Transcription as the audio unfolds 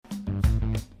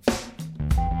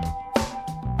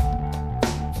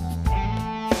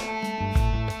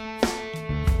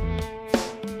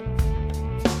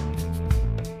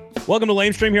Welcome to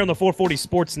Lamestream here on the 440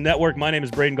 Sports Network. My name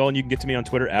is Braden Gall, and you can get to me on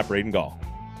Twitter at Braden Gall.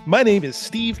 My name is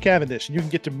Steve Cavendish, and you can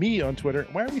get to me on Twitter.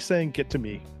 Why are we saying get to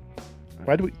me?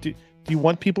 Why do you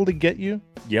want people to get you?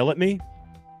 Yell at me?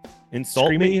 Insult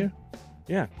Scream me? at you?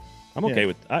 Yeah. I'm okay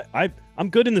with I'm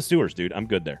good in the sewers, dude. I'm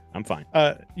good there. I'm fine.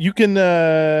 You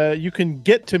can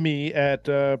get to me at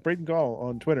Braden Gall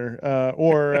on Twitter,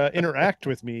 or interact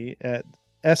with me at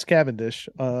S Cavendish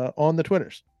on the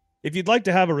Twitters. If you'd like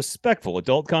to have a respectful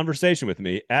adult conversation with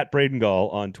me, at Braden Gall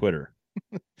on Twitter.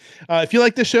 If you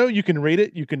like the show, you can rate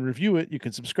it, you can review it, you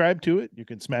can subscribe to it, you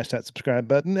can smash that subscribe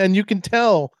button, and you can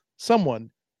tell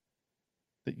someone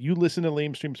that you listen to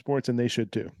Lamestream Sports, and they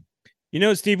should too. You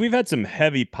know, Steve, we've had some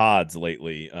heavy pods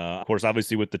lately. Of course,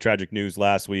 obviously with the tragic news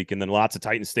last week, and then lots of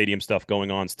Titan Stadium stuff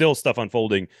going on. Still stuff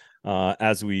unfolding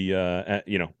as we,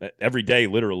 every day,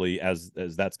 literally, as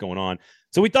that's going on.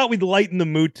 So we thought we'd lighten the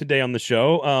mood today on the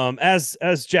show,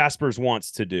 as Jaspers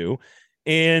wants to do.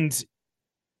 And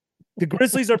the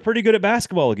Grizzlies are pretty good at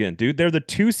basketball again, dude. They're the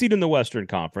 2 seed in the Western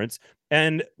Conference,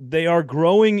 and they are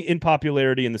growing in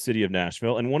popularity in the city of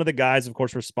Nashville. And one of the guys, of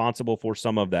course, responsible for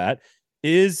some of that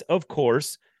is, of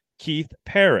course, Keith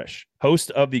Parish,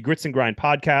 host of the Grits and Grind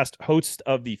podcast, host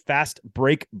of the Fast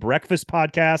Break Breakfast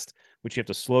podcast, which you have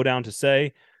to slow down to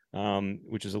say,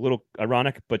 which is a little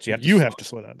ironic, but you have to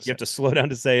slow down. You have to slow down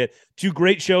to say it. 2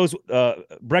 great shows.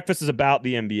 Breakfast is about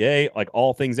the NBA, like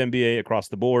all things NBA across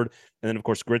the board. And then, of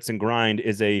course, Grits and Grind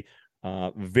is a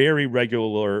very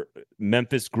regular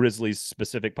Memphis Grizzlies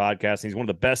specific podcast. And he's one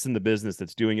of the best in the business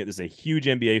that's doing it. This is a huge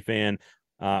NBA fan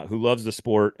who loves the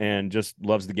sport and just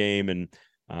loves the game.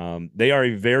 And they are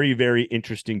a very, very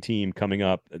interesting team coming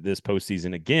up this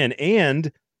postseason again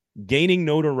and gaining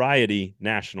notoriety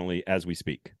nationally as we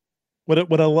speak.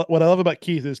 What I love about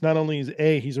Keith is not only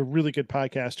he's a really good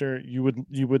podcaster.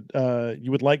 You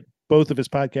would like both of his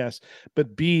podcasts,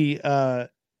 but B,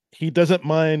 he doesn't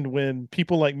mind when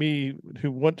people like me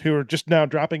who are just now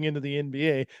dropping into the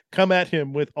NBA come at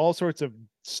him with all sorts of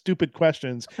stupid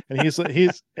questions, and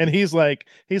he's like,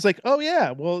 oh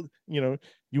yeah, well,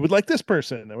 you would like this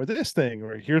person or this thing,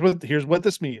 or here's what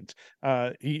this means.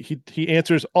 He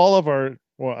answers all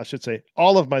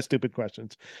of my stupid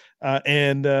questions,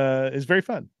 and is very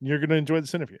fun. You're going to enjoy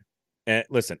this interview. And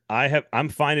listen, I'm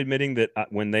fine admitting that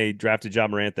when they drafted Ja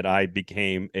Morant, that I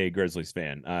became a Grizzlies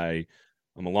fan.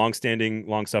 I'm a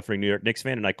long-suffering New York Knicks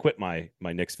fan, and I quit my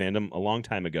Knicks fandom a long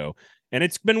time ago. And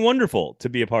it's been wonderful to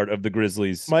be a part of the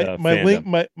Grizzlies. My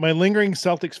lingering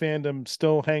Celtics fandom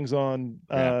still hangs on,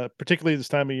 particularly this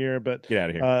time of year. But get out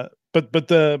of here. But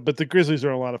the Grizzlies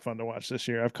are a lot of fun to watch this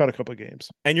year. I've caught a couple of games.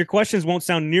 And your questions won't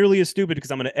sound nearly as stupid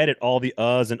because I'm going to edit all the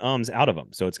uhs and ums out of them,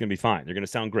 so it's going to be fine. They're going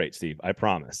to sound great, Steve. I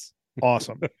promise.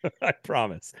 Awesome. I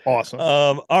promise. Awesome.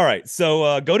 All right.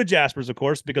 So go to Jaspers, of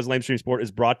course, because Lamestream Sport is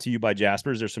brought to you by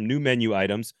Jaspers. There's some new menu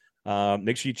items.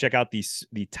 Make sure you check out the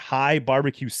Thai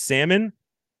barbecue salmon.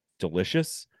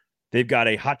 Delicious. They've got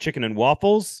a hot chicken and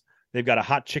waffles. They've got a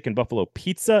hot chicken buffalo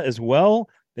pizza as well.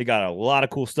 They got a lot of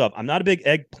cool stuff. I'm not a big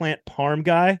eggplant parm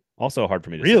guy. Also hard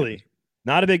for me to say. Really?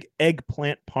 Not a big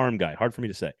eggplant parm guy. Hard for me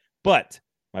to say. But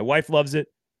my wife loves it.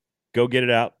 Go get it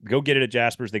out. Go get it at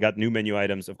Jaspers. They got new menu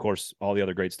items, of course, all the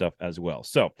other great stuff as well.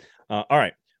 So, all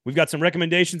right. We've got some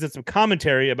recommendations and some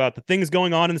commentary about the things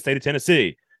going on in the state of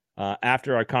Tennessee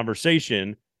after our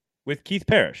conversation with Keith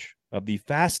Parish of the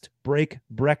Fast Break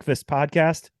Breakfast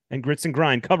podcast and Grits and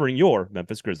Grind, covering your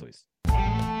Memphis Grizzlies.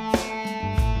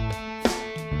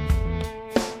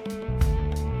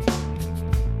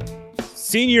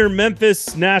 Senior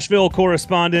Memphis Nashville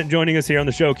correspondent joining us here on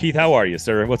the show. Keith, how are you,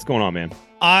 sir? What's going on, man?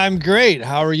 I'm great.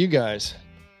 How are you guys?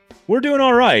 We're doing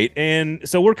all right. And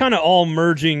so we're kind of all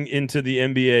merging into the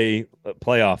NBA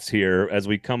playoffs here as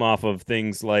we come off of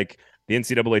things like the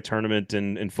NCAA tournament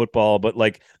and football. But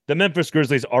like the Memphis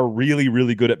Grizzlies are really,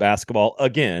 really good at basketball.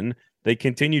 Again, they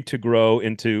continue to grow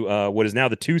into what is now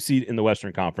the 2 seed in the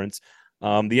Western Conference. The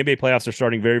NBA playoffs are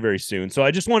starting very, very soon. So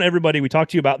I just want everybody, we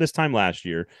talked to you about this time last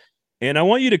year, and I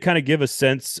want you to kind of give a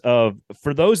sense of,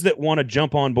 for those that want to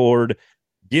jump on board,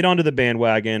 get onto the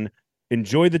bandwagon,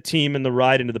 enjoy the team and the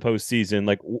ride into the postseason.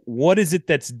 Like, what is it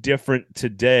that's different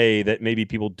today that maybe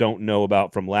people don't know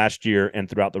about from last year and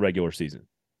throughout the regular season?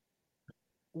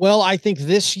 Well, I think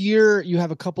this year you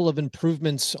have a couple of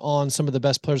improvements on some of the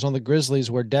best players on the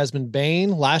Grizzlies, where Desmond Bane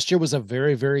last year was a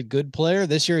very, very good player.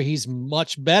 This year, he's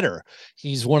much better.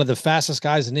 He's one of the fastest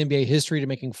guys in NBA history to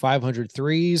making 500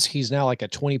 threes. He's now like a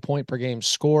 20-point per game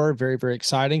scorer. Very, very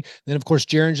exciting. Then, of course,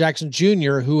 Jaren Jackson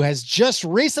Jr., who has just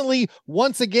recently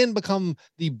once again become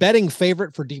the betting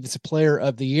favorite for Defensive Player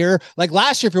of the Year. Like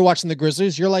last year, if you're watching the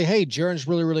Grizzlies, you're like, hey, Jaren's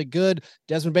really, really good.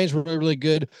 Desmond Bane's really, really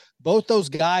good. both those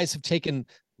guys have taken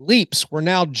leaps where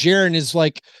now Jaren is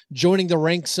like joining the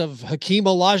ranks of Hakeem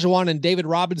Olajuwon and David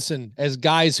Robinson as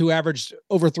guys who averaged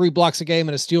over 3 blocks a game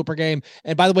and a steal per game.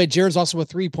 And by the way, Jaren's also a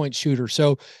 3-point shooter.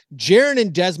 So Jaren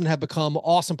and Desmond have become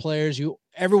awesome players.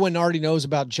 Everyone already knows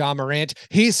about Ja Morant.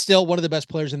 He's still one of the best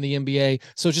players in the NBA.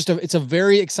 So it's a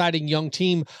very exciting young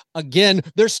team. Again,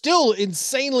 they're still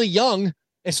insanely young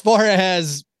as far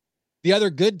as the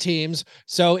other good teams.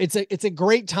 So it's a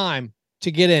great time to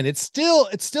get in. It still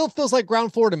feels like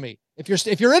ground floor to me. If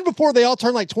you're in before they all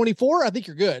turn like 24, I think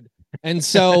you're good. And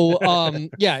so,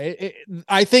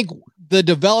 I think the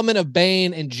development of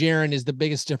Bane and Jaren is the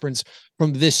biggest difference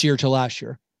from this year to last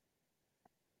year.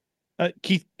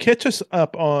 Keith, catch us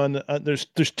up on there's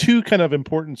two kind of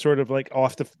important sort of like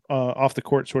off the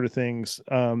court sort of things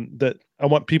that I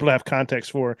want people to have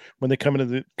context for when they come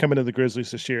into the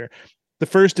Grizzlies this year. The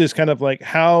first is kind of like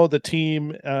how the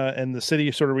team and the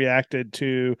city sort of reacted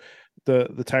to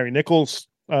the Tyree Nichols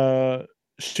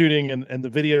shooting and the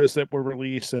videos that were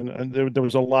released, and there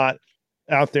was a lot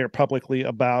out there publicly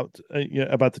about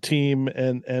the team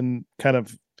and kind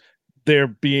of there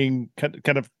being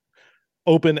kind of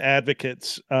open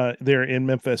advocates there in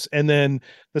Memphis. And then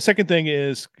the second thing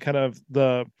is kind of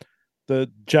the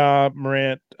Ja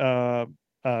Morant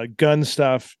gun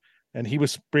stuff. And he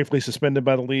was briefly suspended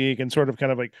by the league, and sort of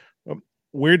kind of like,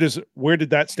 where did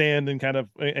that stand,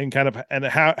 and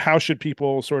how should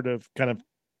people sort of kind of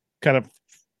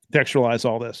contextualize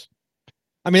all this?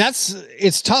 I mean,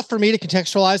 it's tough for me to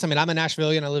contextualize. I mean, I'm a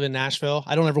Nashvilleian. I live in Nashville.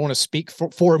 I don't ever want to speak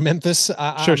for Memphis.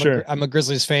 I'm a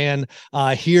Grizzlies fan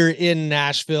here in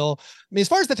Nashville. I mean, as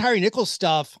far as the Tyree Nichols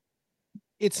stuff,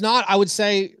 it's not, I would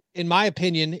say, in my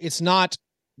opinion, it's not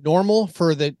normal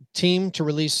for the team to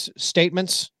release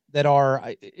statements that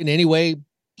are in any way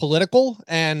political.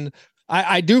 And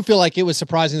I do feel like it was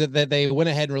surprising that they went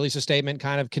ahead and released a statement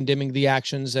kind of condemning the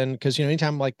actions. And because,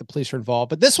 anytime like the police are involved,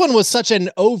 but this one was such an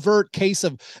overt case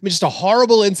of, just a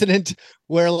horrible incident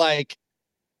where like,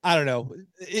 I don't know.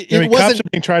 It wasn't, cops are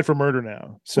being tried for murder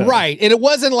now. So. Right. And it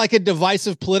wasn't like a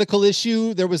divisive political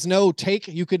issue. There was no take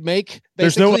you could make.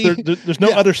 Basically. There's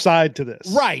no other side to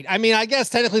this. Right. I mean, I guess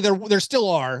technically there still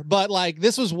are, but like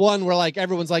this was one where like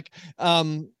everyone's like,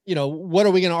 what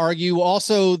are we going to argue?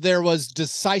 Also, there was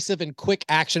decisive and quick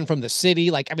action from the city.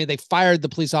 Like, I mean, they fired the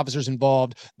police officers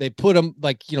involved. They put them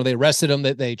they arrested them,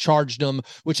 that they charged them,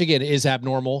 which again is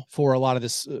abnormal for a lot of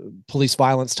this police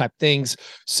violence type things.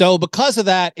 So because of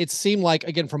that, it seemed like,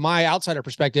 again, from my outsider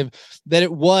perspective, that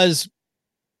it was,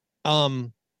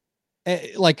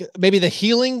 like maybe the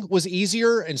healing was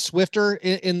easier and swifter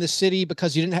in the city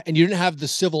because you didn't have the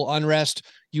civil unrest.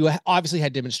 You obviously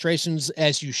had demonstrations,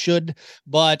 as you should,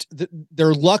 but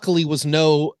there luckily was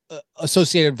no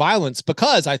associated violence,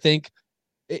 because I think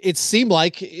it seemed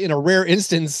like in a rare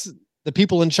instance, the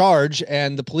people in charge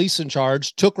and the police in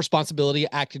charge took responsibility,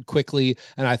 acted quickly,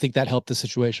 and I think that helped the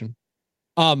situation.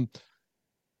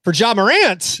 For Ja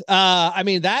Morant, I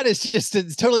mean, that is just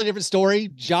a totally different story.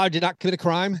 Ja did not commit a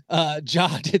crime.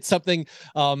 Ja did something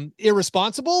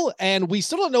irresponsible, and we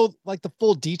still don't know like the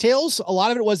full details. A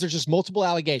lot of it was there's just multiple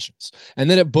allegations, and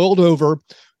then it boiled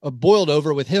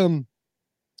over with him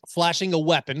flashing a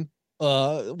weapon,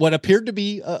 what appeared to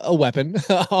be a weapon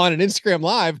on an Instagram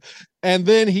Live, and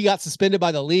then he got suspended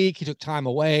by the league. He took time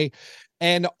away.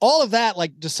 And all of that,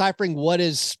 like deciphering what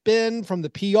is spin from the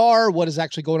PR, what is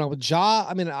actually going on with Ja.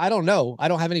 I mean, I don't know. I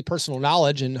don't have any personal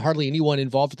knowledge, and hardly anyone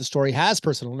involved with the story has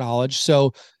personal knowledge.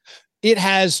 So it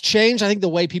has changed, I think, the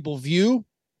way people view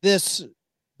this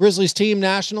Grizzlies team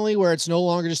nationally, where it's no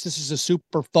longer just this is a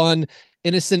super fun,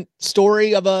 innocent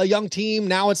story of a young team.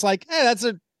 Now it's like, hey,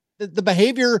 the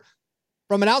behavior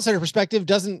from an outsider perspective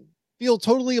doesn't feel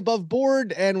totally above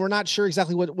board, and we're not sure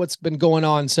exactly what's been going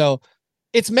on. So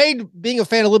it's made being a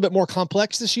fan a little bit more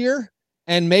complex this year.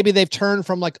 And maybe they've turned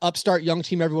from like upstart young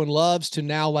team everyone loves to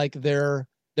now like they're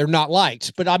not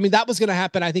liked. But I mean, that was going to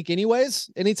happen, I think, anyways.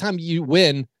 Anytime you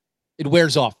win, it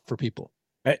wears off for people.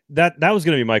 That was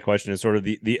going to be my question, is sort of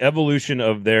the evolution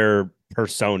of their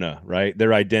persona, right?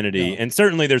 Their identity. Yeah. And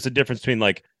certainly there's a difference between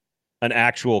like an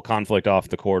actual conflict off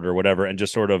the court or whatever, and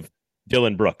just sort of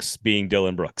Dylan Brooks being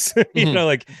Dylan Brooks.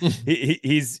 Like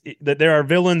he's there are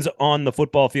villains on the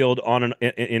football field,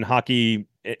 in hockey,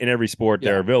 in every sport.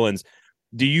 There are villains.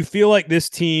 Do you feel like this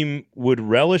team would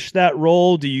relish that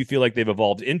role? Do you feel like they've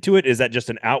evolved into it? Is that just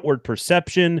an outward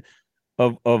perception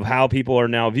of how people are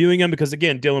now viewing him? Because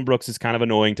again, Dylan Brooks is kind of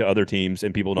annoying to other teams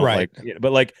and people don't like,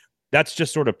 but like that's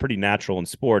just sort of pretty natural in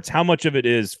sports. How much of it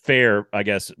is fair, I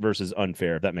guess, versus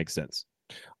unfair, if that makes sense?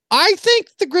 I think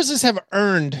the Grizzlies have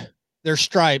earned their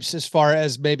stripes as far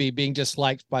as maybe being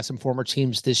disliked by some former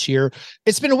teams this year.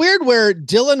 It's been weird where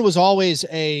Dylan was always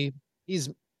he's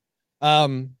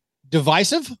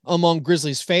divisive among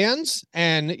Grizzlies fans.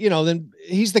 And, then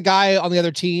he's the guy on the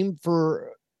other team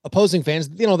for opposing fans.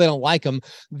 They don't like him.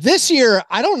 This year,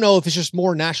 I don't know if it's just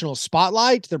more national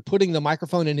spotlight. They're putting the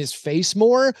microphone in his face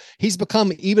more. He's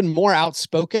become even more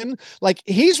outspoken. Like,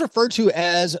 he's referred to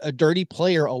as a dirty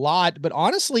player a lot, but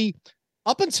honestly,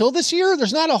 up until this year,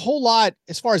 there's not a whole lot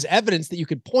as far as evidence that you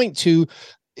could point to.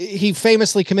 He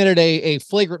famously committed a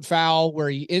flagrant foul where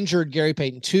he injured Gary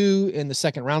Payton II in the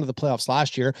second round of the playoffs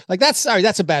last year. Like, that's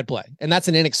a bad play, and that's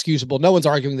an inexcusable. No one's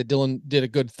arguing that Dylan did a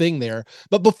good thing there.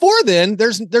 But before then,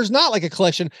 there's not like a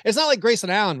collection. It's not like Grayson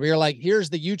Allen where you're like, here's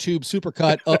the YouTube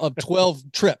supercut of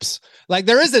 12 trips. Like,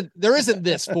 there isn't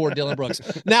this for Dylan Brooks.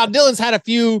 Now, Dylan's had a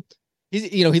few.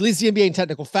 He leads the NBA in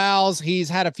technical fouls. He's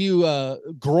had a few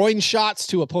groin shots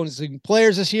to opposing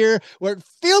players this year where it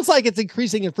feels like it's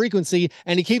increasing in frequency.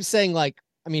 And he keeps saying, like,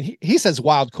 I mean, he says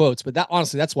wild quotes, but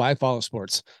that's why I follow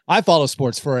sports. I follow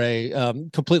sports for a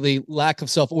completely lack of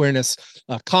self-awareness,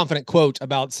 confident quote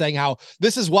about saying how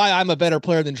this is why I'm a better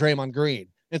player than Draymond Green.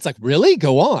 It's like, really?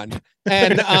 Go on.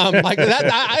 And like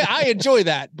that, I enjoy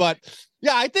that. But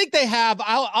yeah, I think they have.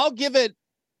 I'll give it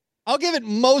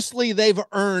mostly they've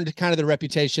earned kind of the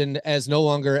reputation as no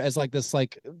longer as like this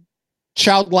like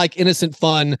childlike innocent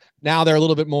fun. Now they're a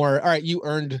little bit more, all right, you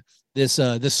earned this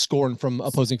scorn from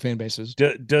opposing fan bases.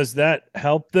 Does that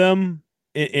help them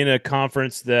in a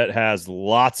conference that has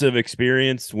lots of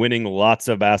experience winning lots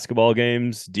of basketball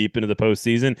games deep into the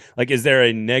postseason? Like, is there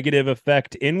a negative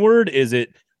effect inward?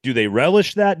 Do they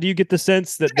relish that? Do you get the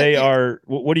sense that they are,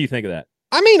 what do you think of that?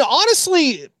 I mean,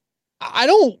 honestly, I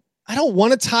don't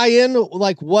want to tie in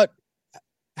like what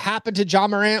happened to Ja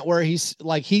Morant, where he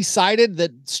cited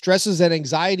that stresses and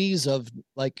anxieties of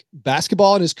like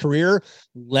basketball in his career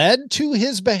led to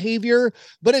his behavior,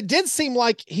 but it did seem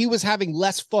like he was having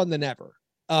less fun than ever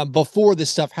before this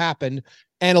stuff happened.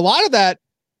 And a lot of that,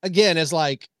 again, is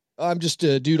like, I'm just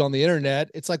a dude on the internet.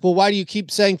 It's like, well, why do you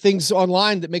keep saying things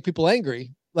online that make people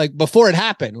angry? Like before it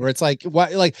happened, where it's like, why,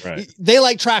 like right. They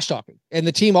like trash talking, and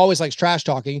the team always likes trash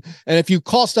talking. And if you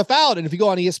call stuff out, and if you go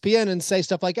on ESPN and say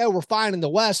stuff like, "Oh, we're fine in the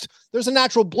West," there's a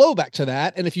natural blowback to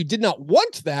that. And if you did not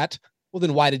want that, well,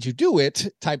 then why did you do it?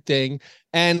 Type thing.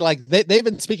 And like they've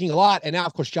been speaking a lot, and now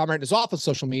of course Ja Morant is off of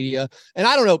social media. And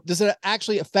I don't know, does it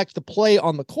actually affect the play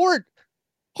on the court?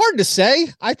 Hard to say.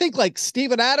 I think like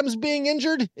Steven Adams being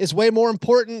injured is way more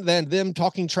important than them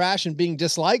talking trash and being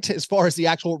disliked as far as the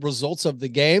actual results of the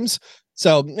games.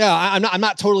 So yeah, I'm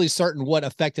not totally certain what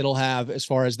effect it'll have as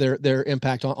far as their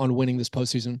impact on winning this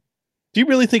postseason. Do you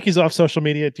really think he's off social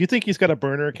media? Do you think he's got a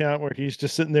burner account where he's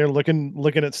just sitting there looking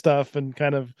at stuff and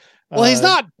kind of? Well, he's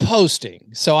not posting,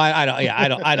 so I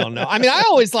don't know. I mean, I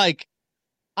always like,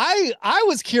 I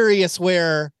was curious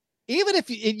where. Even if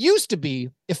it used to be,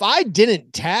 if I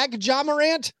didn't tag Ja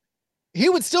Morant, he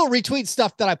would still retweet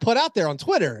stuff that I put out there on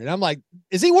Twitter. And I'm like,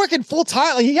 is he working full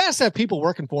time? Like, he has to have people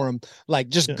working for him, like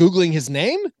just Googling his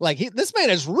name. Like this man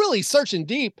is really searching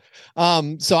deep.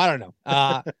 So I don't know.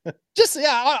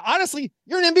 Honestly,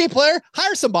 you're an NBA player,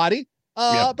 hire somebody,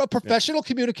 a professional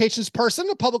communications person,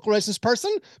 a public relations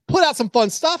person, put out some fun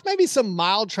stuff, maybe some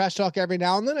mild trash talk every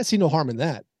now and then. I see no harm in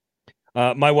that.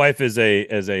 My wife is a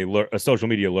social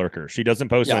media lurker. She doesn't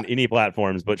post on any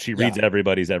platforms, but she reads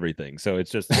everybody's everything. So it's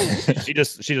just she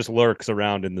just lurks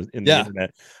around in the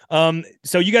internet.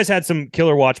 So you guys had some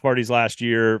killer watch parties last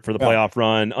year for the playoff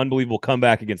run. Unbelievable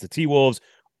comeback against the T-Wolves.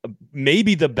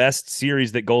 Maybe the best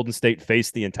series that Golden State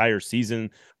faced the entire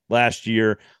season last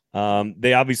year.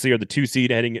 They obviously are the 2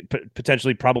 seed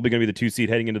potentially probably going to be the 2 seed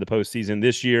heading into the postseason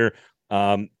this year.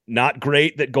 Not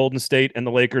great that Golden State and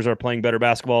the Lakers are playing better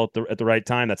basketball at the right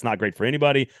time. That's not great for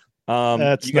anybody.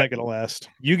 That's not going to last.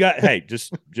 You got, hey,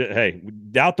 just hey,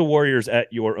 doubt the Warriors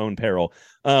at your own peril.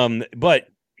 But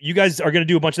you guys are going to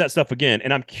do a bunch of that stuff again.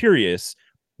 And I'm curious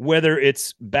whether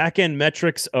it's back end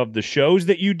metrics of the shows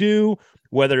that you do,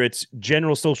 whether it's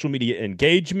general social media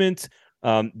engagement,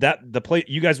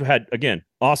 you guys had, again,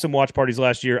 awesome watch parties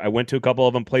last year. I went to a couple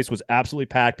of them. Place was absolutely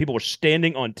packed. People were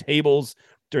standing on tables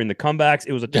during the comebacks.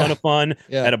 It was a ton of fun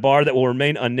at a bar that will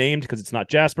remain unnamed because it's not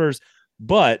Jasper's.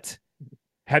 But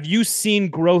have you seen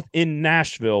growth in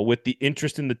Nashville with the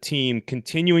interest in the team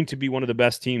continuing to be one of the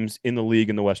best teams in the league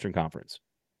in the Western Conference?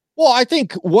 Well, I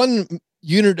think one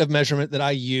unit of measurement that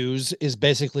I use is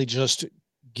basically just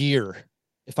gear.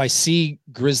 If I see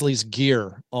Grizzlies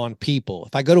gear on people,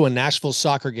 if I go to a Nashville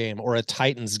soccer game or a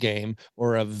Titans game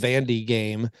or a Vandy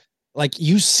game, like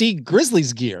you see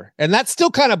Grizzlies gear, and that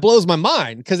still kind of blows my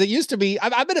mind because it used to be.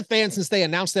 I've been a fan since they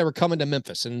announced they were coming to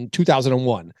Memphis in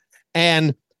 2001,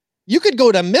 and you could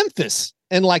go to Memphis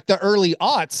in like the early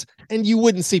aughts and you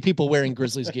wouldn't see people wearing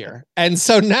Grizzlies gear. And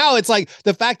so now it's like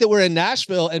the fact that we're in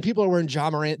Nashville and people are wearing Ja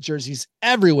Morant jerseys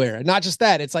everywhere. And not just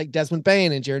that, it's like Desmond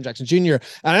Bane and Jaren Jackson Jr.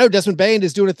 And I know Desmond Bane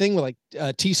is doing a thing with like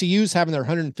TCU's having their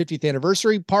 150th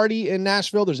anniversary party in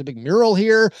Nashville. There's a big mural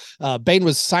here. Bane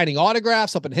was signing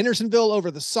autographs up in Hendersonville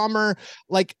over the summer.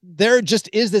 Like there just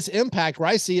is this impact where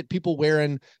I see it, people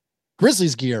wearing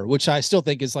Grizzlies gear, which I still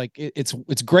think is like,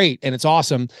 it's great and it's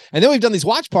awesome. And then we've done these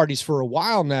watch parties for a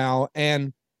while now.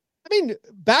 And I mean,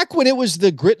 back when it was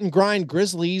the grit and grind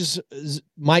Grizzlies,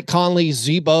 Mike Conley,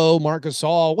 Zebo, Marc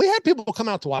Gasol, we had people come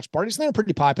out to watch parties and they were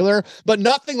pretty popular, but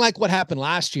nothing like what happened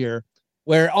last year,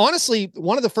 where honestly,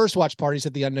 one of the first watch parties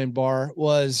at the Unnamed Bar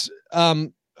was,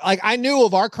 like I knew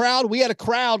of our crowd. We had a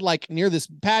crowd like near this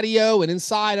patio and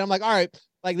inside. I'm like, all right,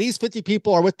 like these 50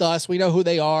 people are with us. We know who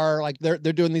they are. Like they're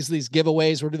doing these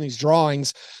giveaways. We're doing these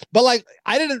drawings. But like,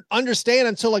 I didn't understand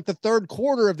until like the third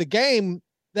quarter of the game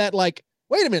that like,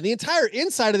 wait a minute, the entire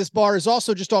inside of this bar is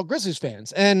also just all Grizzlies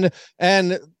fans. And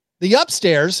the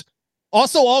upstairs,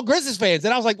 also all Grizzlies fans.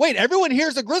 And I was like, wait, everyone here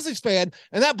is a Grizzlies fan.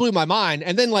 And that blew my mind.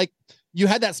 And then like, you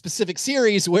had that specific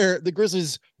series where the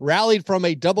Grizzlies rallied from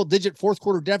a double-digit fourth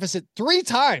quarter deficit 3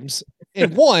 times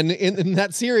and won in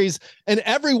that series. And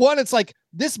everyone, it's like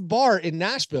this bar in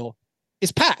Nashville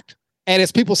is packed. And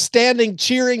it's people standing,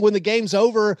 cheering when the game's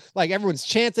over. Like everyone's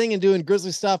chanting and doing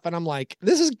Grizzly stuff. And I'm like,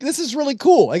 this is really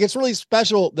cool. Like it's really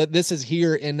special that this is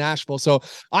here in Nashville. So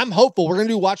I'm hopeful we're going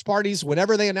to do watch parties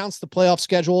whenever they announce the playoff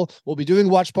schedule. We'll be doing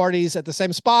watch parties at the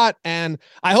same spot. And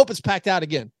I hope it's packed out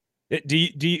again. Do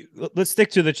you let's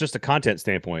stick to just a content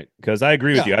standpoint, because I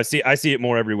agree with you. I see it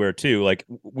more everywhere too. Like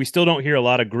we still don't hear a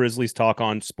lot of Grizzlies talk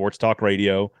on sports talk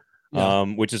radio,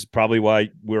 which is probably why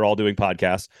we're all doing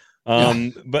podcasts.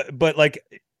 But like,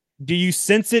 do you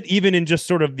sense it even in just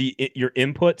sort of your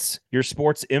inputs, your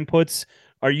sports inputs?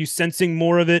 Are you sensing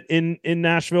more of it in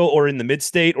Nashville or in the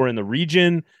mid-state or in the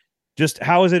region? Just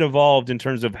how has it evolved in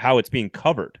terms of how it's being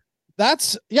covered? I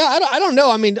don't know.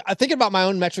 I mean, I think about my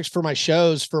own metrics for my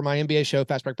shows, for my NBA show,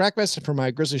 Fast Break Breakfast, and for my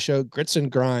Grizzly show, Grits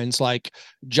and Grinds. Like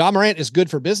Ja Morant is good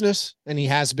for business, and he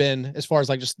has been as far as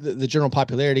like just the general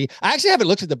popularity. I actually haven't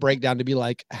looked at the breakdown to be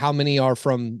like how many are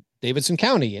from Davidson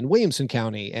County and Williamson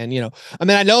County. And, you know, I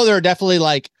mean, I know there are definitely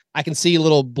like, I can see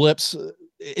little blips.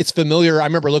 It's familiar. I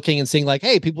remember looking and seeing like,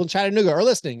 hey, people in Chattanooga are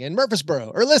listening and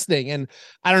Murfreesboro are listening. And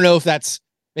I don't know if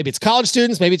maybe it's college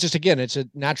students, maybe it's just, again, it's a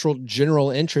natural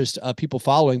general interest of people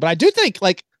following. But I do think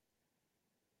like,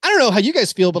 I don't know how you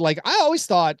guys feel, but like, I always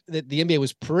thought that the NBA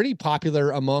was pretty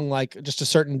popular among like just a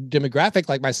certain demographic,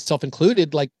 like myself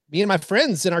included. Like me and my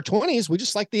friends in our 20s, we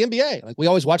just liked the NBA. Like we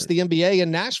always watched the NBA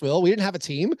in Nashville. We didn't have a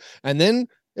team. And then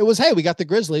it was, hey, we got the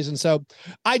Grizzlies. And so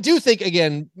I do think,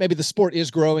 again, maybe the sport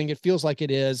is growing. It feels like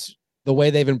it is, the way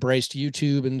they've embraced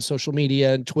YouTube and social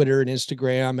media and Twitter and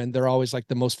Instagram. And they're always like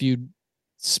the most viewed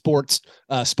sport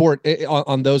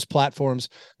on those platforms.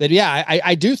 That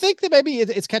I do think that maybe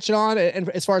it's catching on. And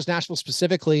as far as Nashville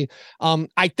specifically,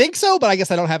 I think so, but I guess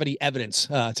I don't have any evidence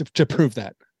to prove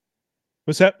that.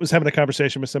 Was having a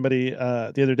conversation with somebody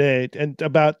the other day and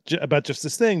about just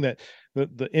this thing that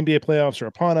the NBA playoffs are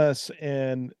upon us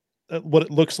and what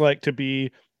it looks like to be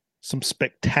some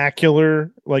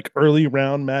spectacular like early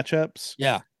round matchups.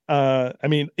 Yeah. I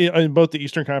mean, in both the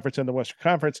Eastern Conference and the Western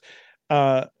Conference,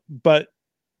 but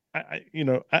we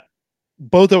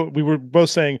were both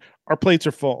saying our plates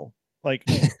are full. Like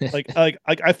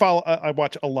I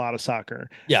watch a lot of soccer.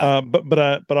 Yeah. But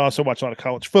I also watch a lot of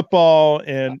college football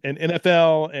and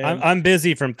NFL. And I'm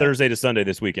busy from Thursday to Sunday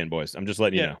this weekend, boys. I'm just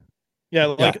letting you know.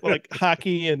 Yeah. Like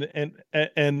hockey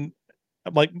and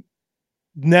like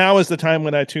now is the time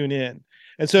when I tune in.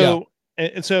 And so,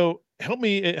 help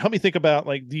me think about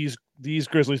like these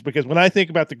Grizzlies, because when I think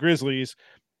about the Grizzlies,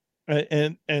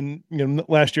 and you know,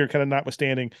 last year kind of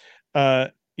notwithstanding,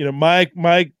 you know,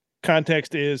 my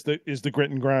context is the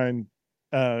grit and grind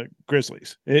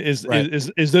Grizzlies is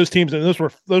those teams, and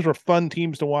those were fun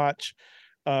teams to watch,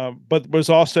 but was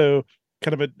also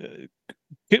kind of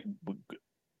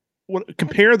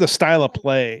compare the style of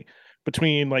play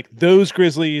between like those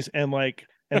Grizzlies and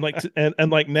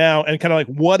now, and kind of like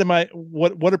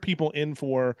what are people in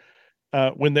for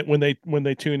when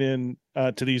they tune in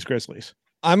to these Grizzlies?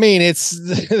 I mean,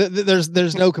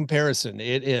 there's no comparison.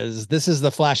 This is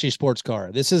the flashy sports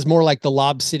car. This is more like the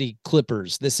Lob City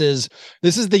Clippers. This is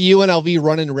the UNLV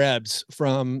running Rebs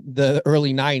from the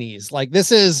early 90s. Like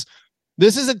this is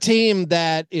This is a team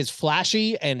that is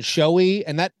flashy and showy,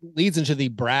 and that leads into the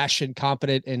brash and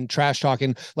confident and trash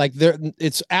talking. Like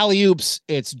it's alley-oops,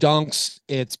 it's dunks,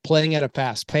 it's playing at a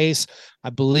fast pace.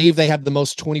 I believe they have the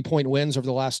most 20-point wins over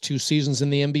the last 2 seasons in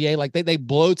the NBA. Like they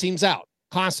blow teams out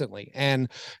constantly, and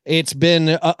it's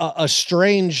been a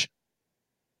strange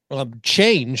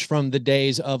change from the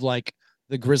days of like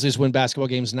the Grizzlies win basketball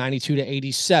games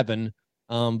 92-87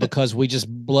 because we just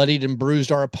bloodied and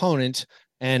bruised our opponent.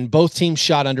 And both teams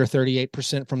shot under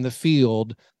 38% from the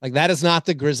field. Like that is not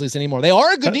the Grizzlies anymore. They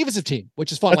are a good defensive team,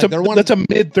 which is fun. That's a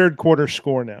mid third quarter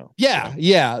score now.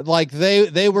 Yeah. Like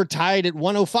they were tied at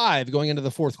 105 going into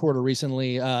the fourth quarter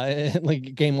recently,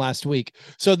 like game last week.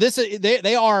 So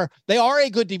they are a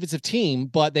good defensive team,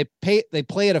 but they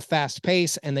play at a fast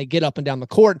pace and they get up and down the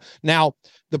court. Now,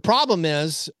 the problem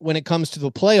is when it comes to the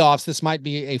playoffs, this might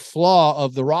be a flaw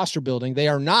of the roster building. They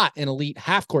are not an elite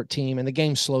half court team, and the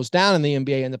game slows down in the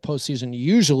NBA in the postseason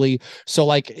usually. So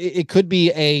like it could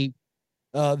be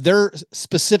their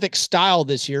specific style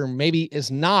this year maybe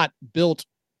is not built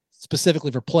specifically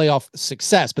for playoff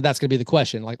success, but that's going to be the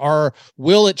question. Like,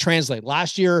 will it translate?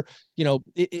 Last year,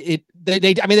 they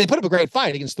put up a great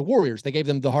fight against the Warriors. They gave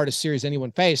them the hardest series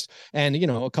anyone faced, and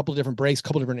a couple of different breaks, a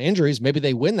couple of different injuries. Maybe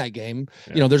they win that game.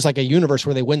 Yeah. There's like a universe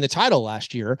where they win the title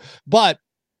last year, but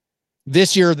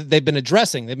this year they've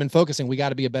been focusing. We got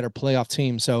to be a better playoff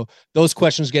team. So those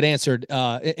questions get answered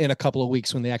in a couple of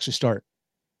weeks when they actually start.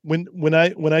 When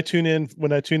I tune in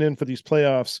for these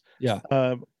playoffs,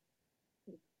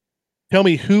 tell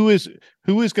me who is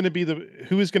going to be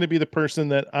the person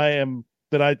that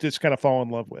I just kind of fall in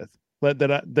love with.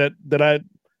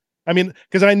 I mean,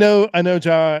 because I know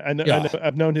Ja,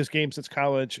 I've known his game since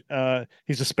college.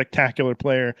 He's a spectacular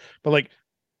player. But like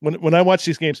when I watch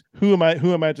these games, who am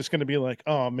I just going to be like,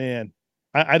 oh man,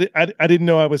 I didn't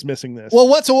know I was missing this.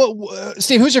 Well,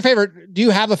 Steve? Who's your favorite? Do you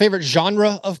have a favorite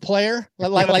genre of player?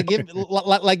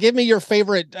 Give me your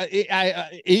favorite.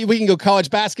 We can go college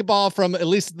basketball from at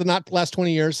least the last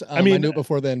 20 years. I knew it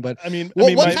before then, but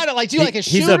what kind of like? Do you like a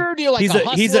shooter? Do you like a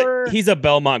hustler? He's a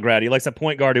Belmont grad. He likes a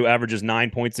point guard who averages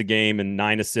 9 points a game and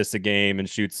 9 assists a game and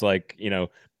shoots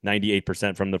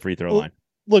 98% from the free throw line.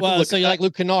 Look, so you like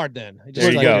Luke Kennard then?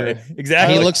 There you go.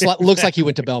 Exactly. He looks like he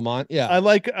went to Belmont. Yeah. I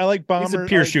like bombers. He's a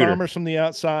pure shooter. Bombers from the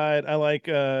outside. I like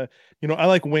I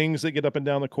like wings that get up and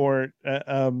down the court.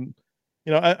 I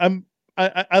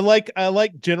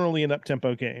like generally an up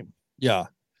tempo game. Yeah.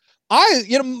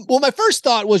 My first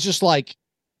thought was just like,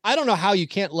 I don't know how you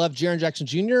can't love Jaren Jackson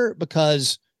Jr.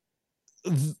 because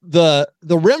the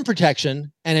rim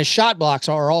protection and his shot blocks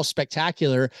are all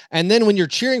spectacular. And then when you're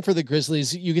cheering for the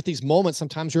Grizzlies, you get these moments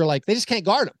sometimes where you're like, they just can't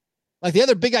guard him. Like the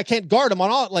other big guy can't guard him on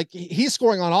all, like he's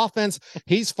scoring on offense.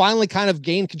 He's finally kind of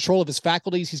gained control of his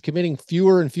faculties. He's committing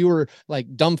fewer and fewer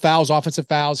like dumb fouls, offensive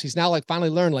fouls. He's now like finally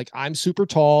learned, like, I'm super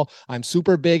tall. I'm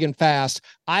super big and fast.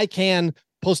 I can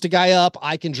post a guy up.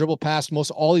 I can dribble past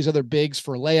most all these other bigs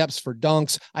for layups, for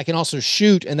dunks. I can also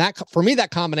shoot. And that, for me,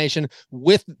 that combination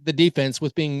with the defense,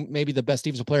 with being maybe the best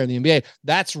defensive player in the NBA,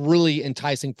 that's really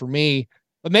enticing for me.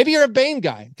 But maybe you're a Bane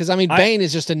guy, because Bane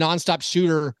is just a nonstop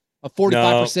shooter, a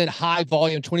 45% high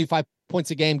volume, 25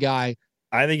 points a game guy.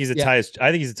 I think he's a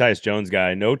Tyus Jones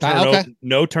guy. No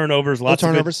turnovers, lots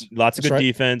of good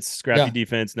defense, scrappy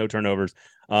defense, no turnovers.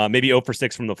 Maybe 0 for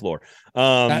 6 from the floor.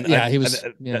 He was.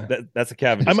 That's a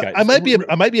Cavendish guy. I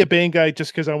might be a Bane guy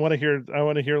just because I want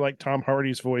to hear like Tom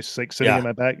Hardy's voice like sitting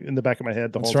in the back of my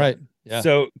head the whole time. Right. Yeah.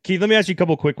 So Keith, let me ask you a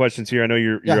couple quick questions here. I know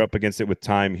you're up against it with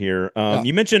time here.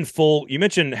 You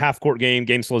mentioned half court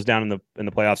game slows down in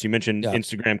the playoffs. You mentioned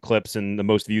Instagram clips and the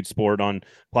most viewed sport on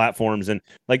platforms, and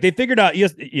like they figured out, the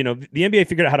NBA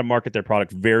figured out how to market their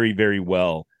product very, very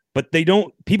well, but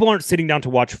people aren't sitting down to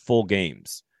watch full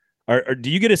games. Or do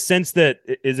you get a sense that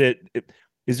is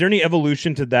there any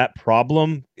evolution to that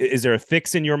problem? Is there a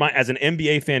fix in your mind as an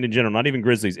NBA fan in general, not even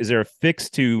Grizzlies? Is there a fix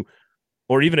to,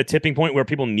 or even a tipping point where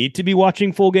people need to be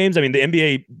watching full games? I mean, the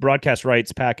NBA broadcast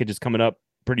rights package is coming up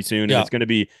pretty soon, and it's going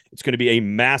to be a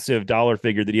massive dollar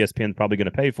figure that ESPN is probably going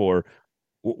to pay for.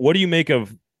 What do you make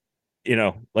of,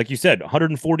 like you said,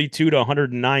 142 to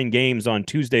 109 games on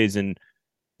Tuesdays in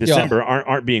December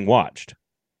aren't being watched?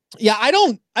 Yeah, I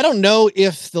don't know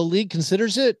if the league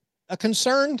considers it a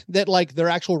concern that like their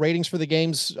actual ratings for the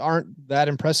games aren't that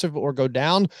impressive or go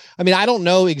down. I mean, I don't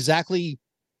know exactly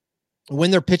when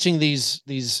they're pitching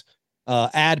these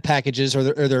ad packages or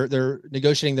they're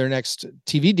negotiating their next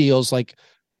TV deals. Like,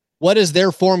 what is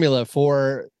their formula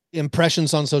for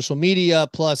impressions on social media,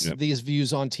 plus Yep. these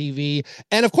views on TV.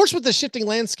 And of course, with the shifting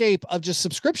landscape of just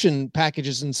subscription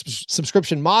packages and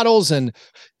subscription models, and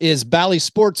is Bally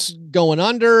Sports going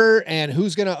under, and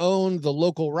who's going to own the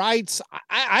local rights?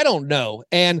 I don't know.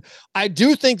 And I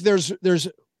do think there's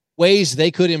ways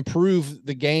they could improve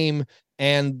the game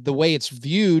and the way it's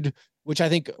viewed, which I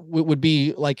think would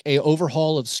be like a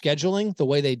overhaul of scheduling, the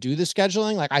way they do the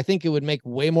scheduling. Like, I think it would make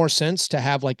way more sense to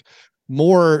have like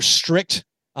more strict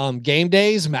game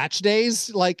days, match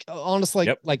days, like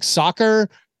honestly, like soccer,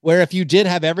 where if you did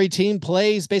have every team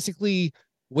plays basically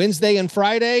Wednesday and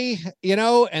Friday,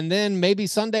 and then maybe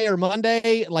Sunday or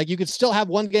Monday, like you could still have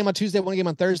one game on Tuesday, one game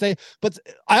on Thursday. But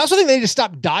I also think they need to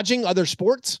stop dodging other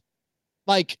sports.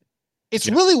 Like, it's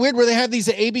really weird where they have these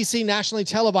ABC nationally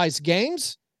televised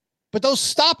games, but those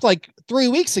stopped like 3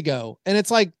 weeks ago. And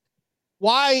it's like,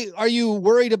 why are you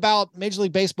worried about Major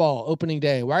League Baseball opening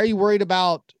day? Why are you worried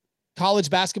about college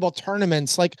basketball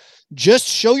tournaments? Like, just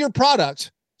show your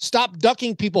product. Stop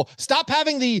ducking people. Stop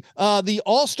having the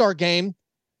All-Star game.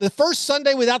 The first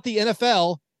Sunday without the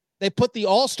NFL, they put the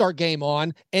All-Star game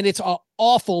on, and it's an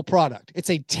awful product. It's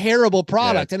a terrible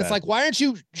product. And it's like, why aren't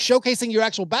you showcasing your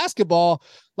actual basketball?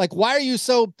 Like, why are you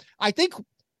so, I think,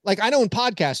 like, I know in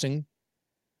podcasting,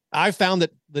 I found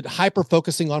that hyper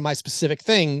focusing on my specific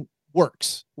thing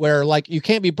works, where like you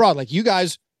can't be broad. Like, you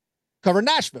guys cover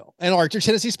Nashville and or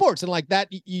Tennessee sports, and like that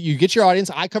you get your audience.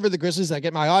 I cover the Grizzlies, I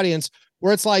get my audience,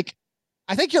 where it's like,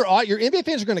 I think your NBA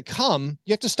fans are going to come.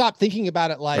 You have to stop thinking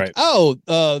about it like,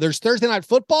 there's Thursday night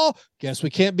football. Guess we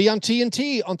can't be on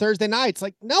TNT on Thursday nights.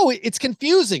 Like, no, it's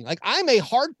confusing. Like, I'm a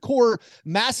hardcore,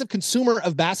 massive consumer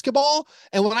of basketball,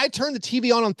 and when I turn the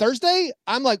TV on Thursday,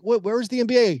 I'm like, where's the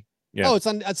NBA? Yeah. Oh, it's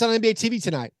on NBA TV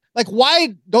tonight. Like,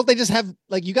 why don't they just have,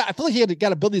 like, I feel like you got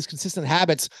to build these consistent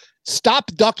habits.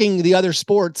 Stop ducking the other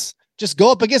sports. Just go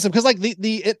up against them. Cause like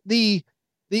the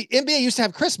NBA used to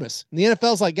have Christmas, and the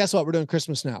NFL's like, guess what? We're doing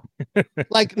Christmas now.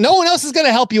 Like, no one else is going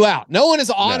to help you out. No one is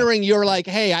honoring your, like,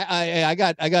 hey, I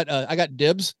got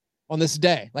dibs on this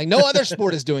day. Like, no other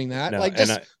sport is doing that. Like,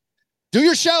 just do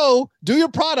your show, do your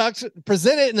product,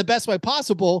 present it in the best way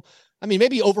possible. I mean,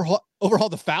 maybe overhaul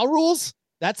the foul rules.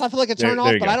 That's, I feel like, a turn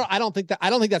off, but I don't think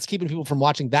that's keeping people from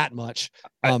watching that much.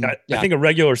 I think a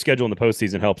regular schedule in the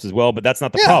postseason helps as well, but that's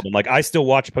not the problem. Like, I still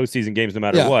watch postseason games no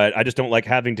matter what. I just don't like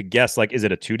having to guess, like, is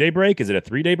it a 2-day break? Is it a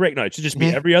 3-day break? No, it should just be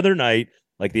every other night.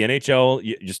 Like the NHL,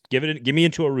 you just give me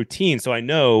into a routine, so I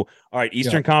know, all right,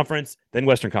 Eastern Conference, then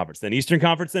Western Conference, then Eastern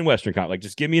Conference, then Western Conference. Like,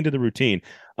 just give me into the routine.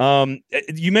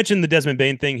 You mentioned the Desmond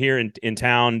Bain thing here in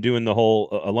town, doing the whole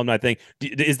alumni thing.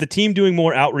 Is the team doing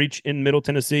more outreach in Middle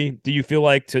Tennessee? Do you feel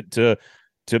like to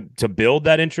build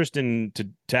that interest and to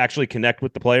actually connect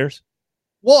with the players?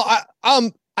 Well,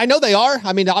 I know they are.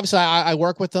 I mean, obviously I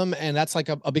work with them, and that's like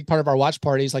a big part of our watch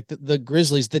parties. Like the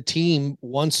Grizzlies, the team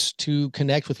wants to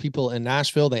connect with people in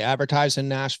Nashville. They advertise in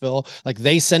Nashville. Like,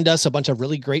 they send us a bunch of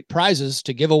really great prizes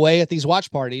to give away at these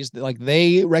watch parties. Like,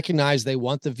 they recognize they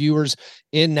want the viewers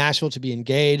in Nashville to be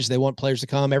engaged. They want players to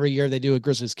come. Every year they do a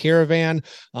Grizzlies caravan.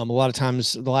 A lot of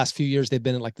times the last few years they've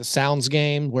been at like the Sounds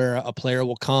game, where a player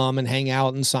will come and hang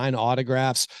out and sign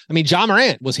autographs. I mean, Ja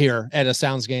Morant was here at a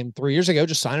Sounds game 3 years ago,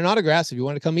 just signing autographs. If you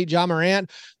want to come meet Ja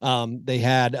Morant. They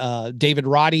had David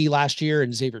Roddy last year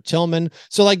and Xavier Tillman.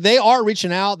 So like, they are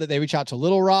reaching out. That they reach out to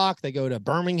Little Rock. They go to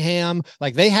Birmingham.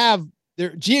 Like,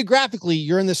 they're geographically,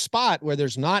 you're in this spot where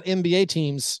there's not NBA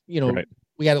teams. Right.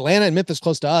 We got Atlanta and Memphis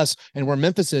close to us, and where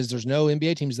Memphis is, there's no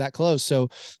NBA teams that close. So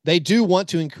they do want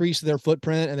to increase their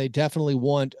footprint, and they definitely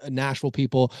want Nashville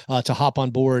people to hop on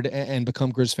board and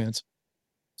become Grizz fans.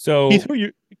 So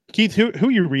Keith, who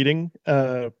are you reading?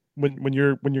 When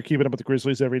you're keeping up with the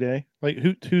Grizzlies every day, like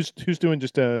who's doing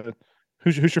just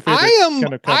who's your favorite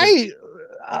kind of coverage?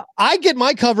 I get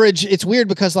my coverage. It's weird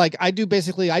because like I do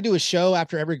a show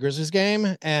after every Grizzlies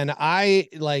game, and I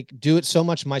like do it so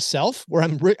much myself where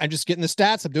I'm just getting the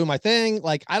stats. I'm doing my thing.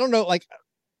 Like, I don't know,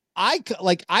 I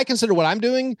consider what I'm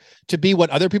doing to be what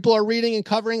other people are reading and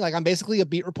covering. Like, I'm basically a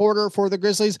beat reporter for the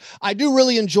Grizzlies. I do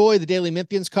really enjoy the Daily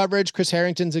Memphians coverage. Chris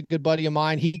Harrington's a good buddy of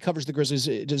mine. He covers the Grizzlies.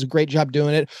 He does a great job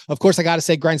doing it. Of course, I got to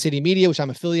say Grind City Media, which I'm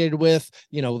affiliated with,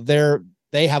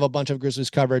 they have a bunch of Grizzlies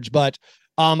coverage, but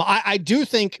I do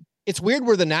think it's weird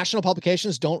where the national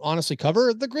publications don't honestly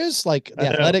cover the Grizz. Like, The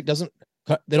Athletic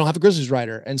they don't have a Grizzlies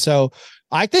writer. And so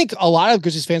I think a lot of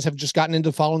Grizzlies fans have just gotten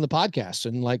into following the podcast.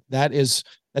 And like, that's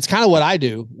kind of what I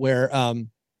do, where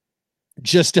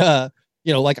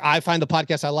like, I find the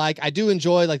podcast I like. I do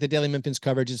enjoy like the Daily Memphis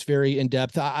coverage. It's very in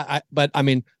depth. But I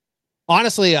mean,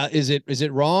 Honestly, is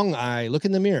it wrong? I look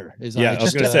in the mirror. I was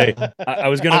going to say,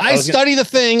 I study the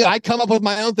thing. I come up with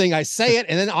my own thing. I say it,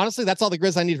 and then honestly, that's all the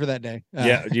Grizz I need for that day.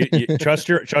 You trust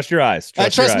your eyes. I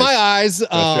trust my eyes.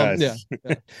 Trust your eyes.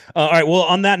 Yeah. All right. Well,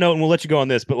 on that note, and we'll let you go on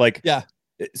this, but like, yeah.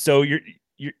 So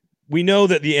we know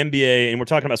that the NBA, and we're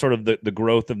talking about sort of the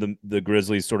growth of the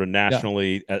Grizzlies sort of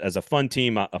nationally as a fun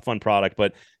team, a fun product,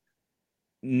 but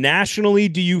nationally,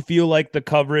 do you feel like the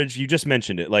coverage, you just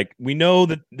mentioned it, like we know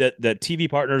that TV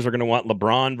partners are going to want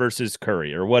LeBron versus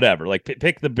Curry or whatever, like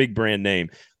pick the big brand name.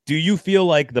 Do you feel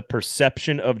like the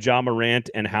perception of Ja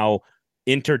Morant and how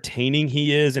entertaining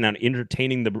he is and how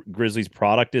entertaining the Grizzlies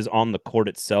product is on the court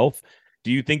itself,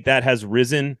 do you think that has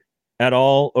risen at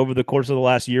all over the course of the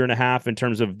last year and a half in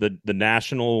terms of the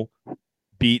national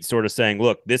beat sort of saying,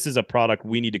 look, this is a product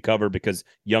we need to cover because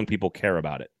young people care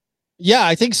about it? Yeah,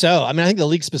 I think so. I mean, I think the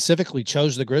league specifically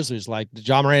chose the Grizzlies. Like,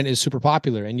 Ja Morant is super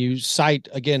popular, and you cite,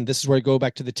 again, this is where you go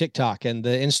back to the TikTok and the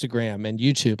Instagram and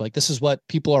YouTube. Like, this is what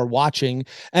people are watching.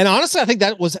 And honestly, I think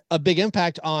that was a big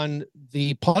impact on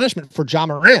the punishment for Ja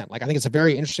Morant. Like, I think it's a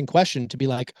very interesting question to be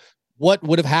like, what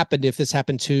would have happened if this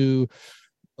happened to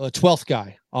a 12th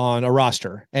guy on a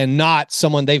roster and not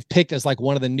someone they've picked as like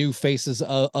one of the new faces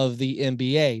of the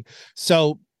NBA?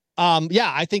 So,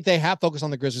 I think they have focused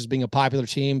on the Grizzlies being a popular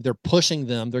team. They're pushing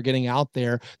them. They're getting out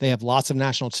there. They have lots of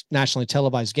nationally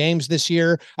televised games this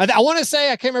year. I want to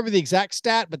say, I can't remember the exact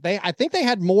stat, but I think they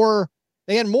had more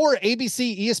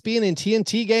ABC, ESPN, and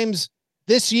TNT games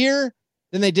this year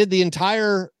than they did the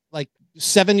entire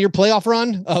 7-year playoff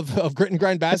run of grit and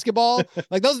grind basketball.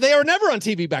 Like those, they were never on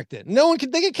TV back then.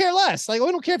 They could care less. Like,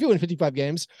 we don't care if you win 55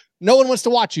 games. No one wants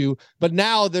to watch you. But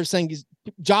now they're saying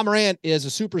Ja Morant is a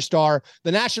superstar.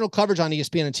 The national coverage on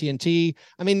ESPN and TNT.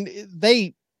 I mean,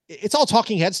 it's all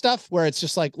talking head stuff where it's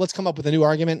just like, let's come up with a new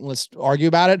argument and let's argue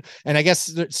about it. And I guess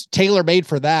it's tailor made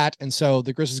for that. And so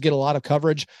the Grizzlies get a lot of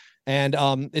coverage. And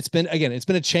it's been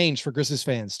a change for Grizzlies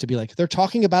fans to be like, they're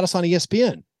talking about us on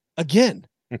ESPN again.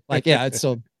 Like, yeah, it's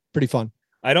still pretty fun.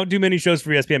 I don't do many shows for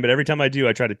ESPN, but every time I do,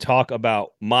 I try to talk about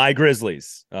my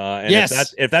Grizzlies. And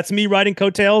yes. if that's me riding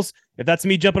coattails, if that's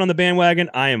me jumping on the bandwagon,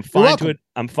 I am fine to it.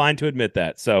 I'm fine to admit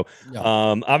that. So,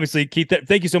 obviously, Keith,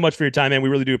 thank you so much for your time, man. We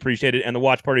really do appreciate it. And the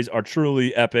watch parties are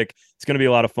truly epic. It's going to be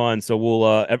a lot of fun. So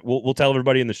we'll tell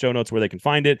everybody in the show notes where they can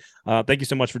find it. Thank you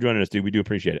so much for joining us, dude. We do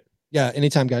appreciate it. Yeah,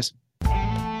 anytime, guys.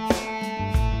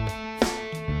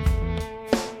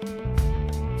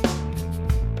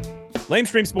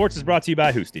 Lamestream Sports is brought to you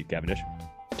by who, Steve Cavendish?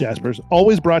 Jaspers.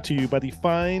 Always brought to you by the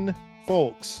fine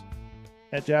folks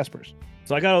at Jaspers.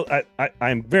 So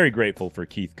I'm very grateful for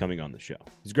Keith coming on the show.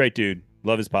 He's a great dude.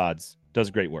 Love his pods. Does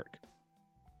great work.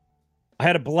 I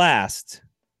had a blast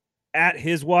at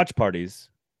his watch parties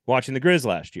watching the Grizz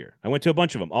last year. I went to a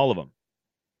bunch of them, all of them.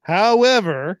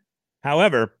 However,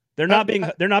 they're not being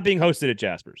hosted at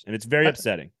Jaspers, and it's very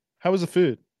upsetting. How was the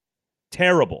food?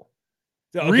 Terrible.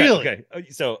 So, really? Okay.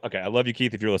 So, I love you,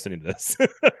 Keith, if you're listening to this.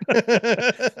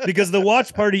 Because the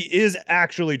watch party is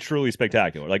actually truly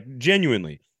spectacular. Like,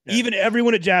 genuinely. Yeah. Even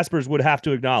everyone at Jaspers would have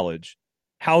to acknowledge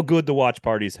how good the watch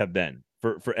parties have been.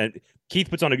 And Keith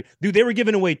puts on dude, they were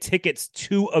giving away tickets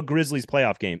to a Grizzlies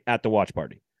playoff game at the watch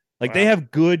party. Like, They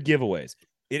have good giveaways.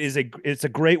 It's a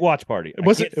great watch party.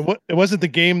 It wasn't the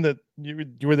game that you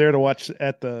were there to watch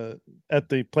at the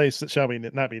place that shall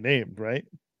not be named, right?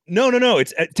 No.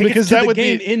 It's tickets to the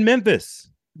game in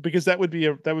Memphis. Because that would be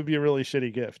a really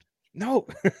shitty gift. No.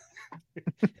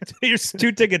 Here's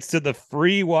 2 tickets to the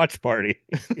free watch party.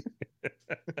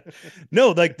 No,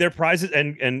 like their prizes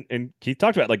and Keith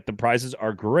talked about, like, the prizes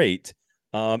are great.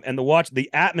 And the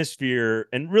atmosphere,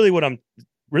 and really what I'm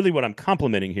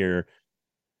complimenting here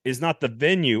is not the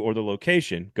venue or the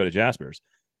location. Go to Jaspers.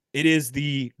 It is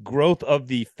the growth of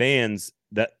the fans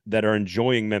that are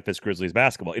enjoying Memphis Grizzlies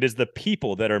basketball. It is the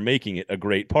people that are making it a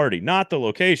great party, not the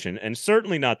location, and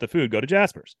certainly not the food. Go to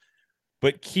Jaspers.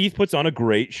 But Keith puts on a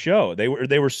great show. They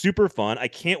were super fun. I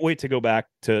can't wait to go back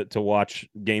to watch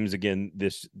games again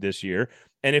this year.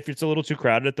 And if it's a little too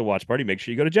crowded at the watch party, make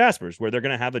sure you go to Jaspers, where they're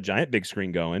going to have a giant big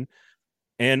screen going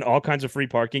and all kinds of free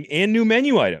parking and new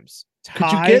menu items.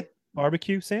 Could you get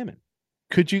barbecue salmon?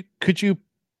 Could you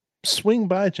swing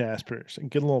by Jaspers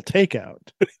and get a little takeout?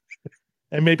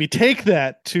 And maybe take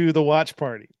that to the watch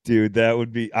party. Dude, that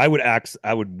would be, I would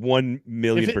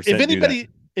 1,000,000%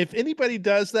 if anybody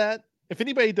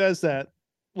does that,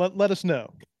 let us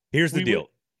know. Here's the deal.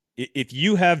 If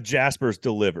you have Jaspers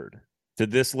delivered to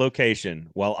this location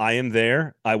while I am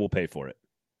there, I will pay for it.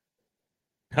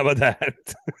 How about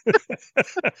that?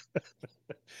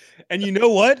 And you know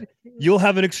what? You'll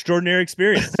have an extraordinary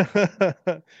experience.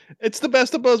 It's the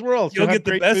best of both worlds. You'll get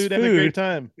the best food and a great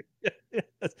time.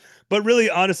 But really,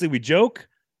 honestly, we joke.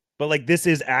 But like, this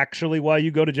is actually why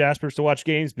you go to Jasper's to watch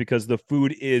games, because the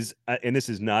food is, and this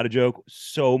is not a joke,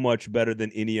 so much better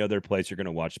than any other place you're going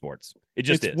to watch sports. It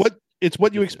just is. It's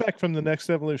what you expect from the next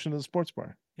evolution of the sports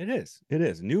bar. It is. It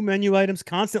is. New menu items,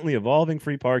 constantly evolving,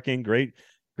 free parking, great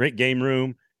game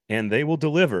room, and they will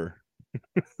deliver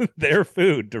their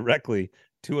food directly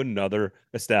to another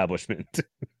establishment.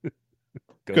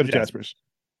 Go to Jasper's.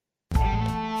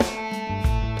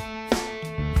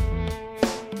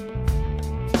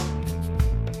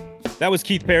 That was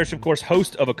Keith Parish, of course,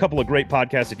 host of a couple of great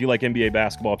podcasts. If you like NBA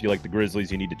basketball, if you like the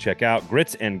Grizzlies, you need to check out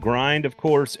Grits and Grind, of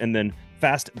course, and then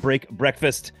Fast Break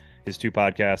Breakfast, his two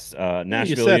podcasts,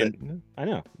 Nashville. I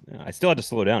know. I still had to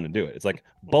slow down and do it. It's like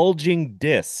bulging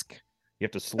disc. You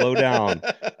have to slow down.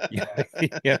 You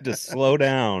have to slow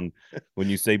down when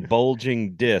you say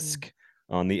bulging disc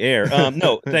on the air.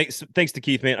 No, thanks to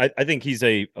Keith, man. I think he's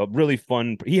a really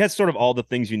fun. He has sort of all the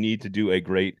things you need to do a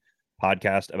great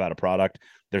podcast about a product.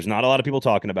 There's not a lot of people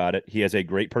talking about it. He has a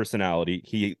great personality.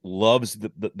 He loves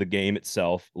the game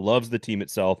itself, loves the team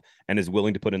itself, and is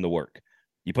willing to put in the work.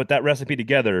 You put that recipe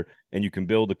together and you can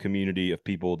build a community of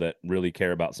people that really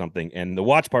care about something. And the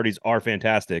watch parties are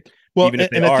fantastic, even if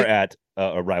they are at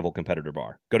a rival competitor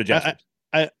bar. Go to Jasper's.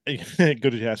 I go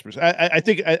to Jasper's. I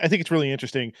think it's really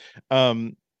interesting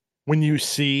when you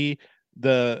see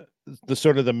the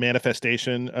sort of the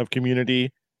manifestation of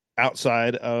community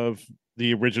outside of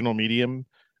the original medium.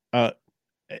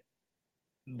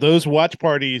 Those watch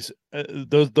parties,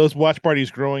 those watch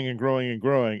parties growing and growing and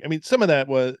growing. I mean, some of that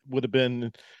would have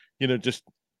been, just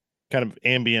kind of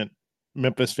ambient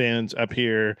Memphis fans up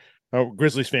here, or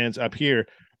Grizzlies fans up here,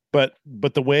 but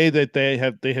the way that they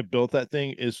have built that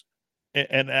thing is,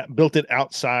 and built it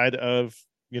outside of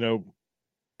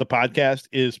the podcast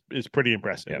is pretty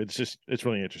impressive. Yep. It's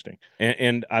really interesting.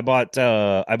 And I bought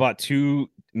 2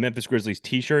 Memphis Grizzlies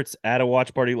t-shirts at a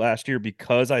watch party last year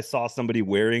because I saw somebody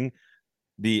wearing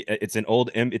it's an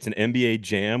NBA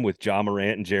Jam with Ja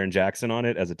Morant and Jaren Jackson on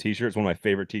it as a t-shirt. It's one of my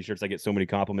favorite t-shirts. I get so many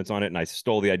compliments on it, and I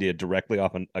stole the idea directly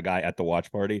off a guy at the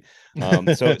watch party.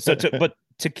 But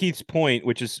to Keith's point,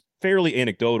 which is fairly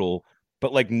anecdotal,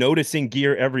 but like noticing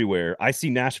gear everywhere. I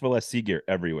see Nashville SC gear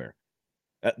everywhere.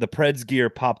 The Preds gear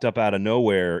popped up out of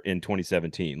nowhere in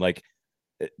 2017. Like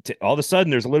all of a sudden,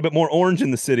 there's a little bit more orange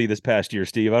in the city this past year,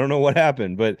 Steve. I don't know what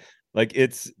happened, but like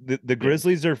it's the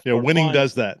Grizzlies are winning fun.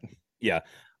 Does that. Yeah,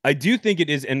 I do think it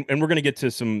is, and we're going to get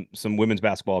to some women's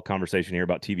basketball conversation here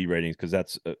about TV ratings, because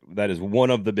that is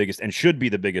one of the biggest and should be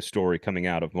the biggest story coming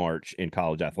out of March in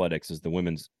college athletics, is the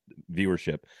women's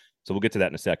viewership. So we'll get to that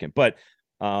in a second. But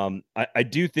I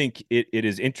do think it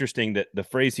is interesting that the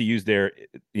phrase he used there,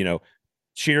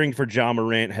 cheering for Ja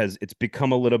Morant it's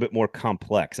become a little bit more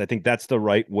complex. I think that's the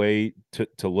right way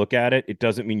to look at it. It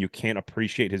doesn't mean you can't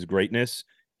appreciate his greatness.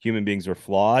 Human beings are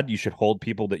flawed. You should hold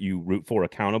people that you root for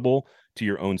accountable to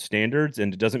your own standards.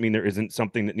 And it doesn't mean there isn't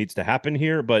something that needs to happen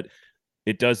here, but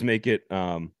it does make it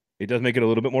a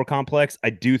little bit more complex.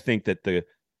 I do think that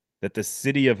the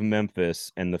city of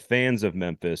Memphis and the fans of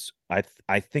Memphis,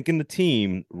 I think in the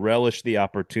team, relish the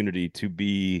opportunity to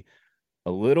be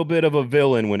a little bit of a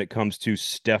villain when it comes to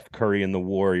Steph Curry and the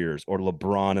Warriors, or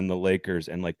LeBron and the Lakers,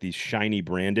 and like these shiny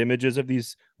brand images of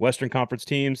these Western Conference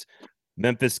teams.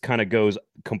 Memphis kind of goes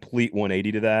complete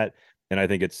 180 to that, and I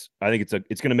think it's going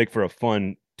to make for a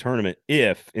fun tournament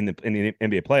if in the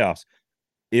NBA playoffs,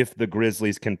 if the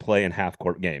Grizzlies can play in half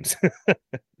court games.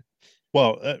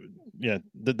 Well, yeah,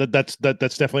 that's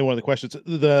definitely one of the questions.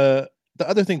 The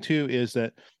other thing too is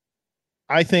that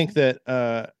I think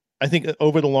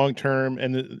over the long term,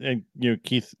 and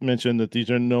Keith mentioned that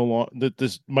these are that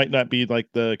this might not be like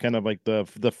the kind of like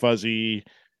the fuzzy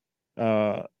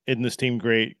in this team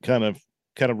great kind of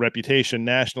reputation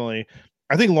nationally.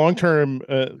 I think long term,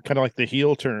 kind of like the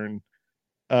heel turn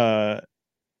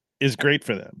is great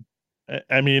for them.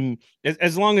 I mean,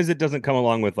 as long as it doesn't come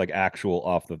along with like actual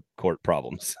off the court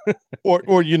problems, or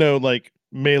like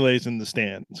melees in the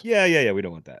stands. Yeah. We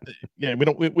don't want that. Yeah, we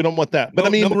don't want that.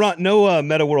 But no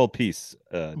meta world peace.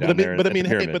 The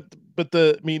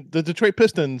Detroit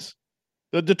Pistons.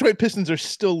 The Detroit Pistons are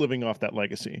still living off that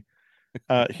legacy.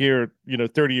 Here,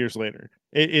 30 years later,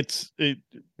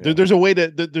 there's a way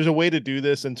to do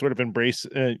this and sort of embrace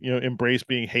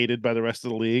being hated by the rest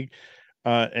of the league,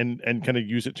 and kind of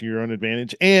use it to your own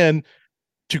advantage and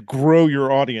to grow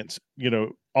your audience,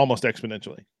 almost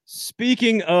exponentially.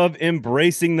 Speaking of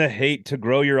embracing the hate to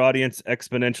grow your audience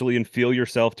exponentially and feel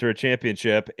yourself to a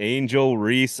championship, Angel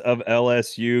Reese of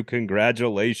LSU,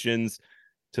 congratulations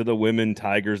to the women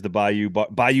Tigers, the Bayou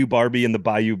Barbie and the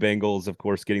Bayou Bengals, of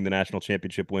course, getting the national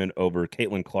championship win over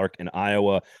Caitlin Clark in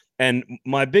Iowa. And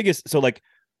my biggest, so like,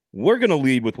 we're going to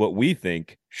lead with what we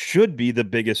think should be the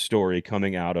biggest story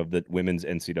coming out of the women's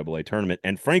NCAA tournament.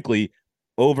 And frankly,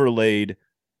 overlaid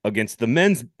against the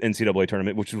men's NCAA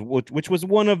tournament, which was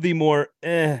one of the more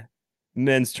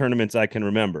men's tournaments I can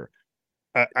remember.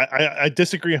 I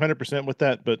disagree 100% with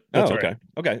that, but that's okay.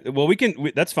 Right. Okay. Well,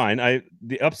 that's fine.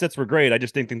 The upsets were great. I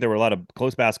just didn't think there were a lot of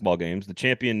close basketball games. The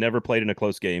champion never played in a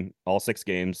close game. All 6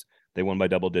 games, they won by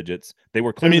double digits. They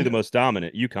were clearly the most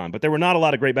dominant, UConn, but there were not a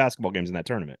lot of great basketball games in that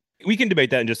tournament. We can debate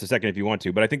that in just a second if you want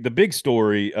to, but I think the big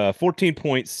story,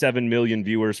 14.7 million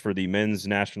viewers for the men's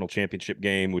national championship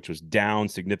game, which was down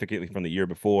significantly from the year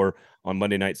before on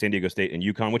Monday night, San Diego State and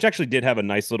UConn, which actually did have a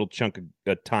nice little chunk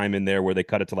of time in there where they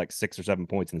cut it to like 6 or 7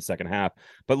 points in the second half,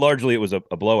 but largely it was a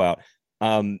blowout.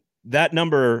 That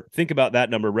number, think about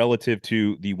that number relative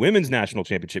to the women's national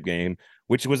championship game,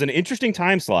 which was an interesting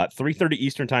time slot, 3:30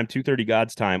 Eastern time, 2:30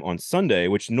 God's time on Sunday,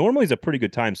 which normally is a pretty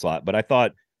good time slot, but I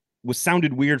thought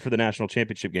sounded weird for the national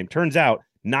championship game. Turns out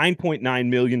 9.9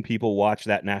 million people watched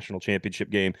that national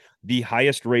championship game, the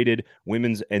highest rated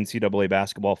women's NCAA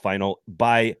basketball final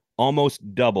by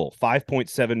almost double.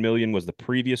 5.7 million was the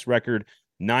previous record.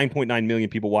 9.9 million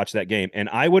people watched that game. And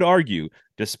I would argue,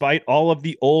 despite all of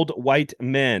the old white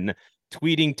men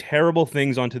tweeting terrible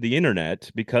things onto the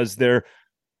internet because they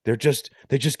just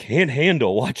can't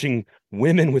handle watching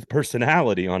women with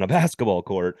personality on a basketball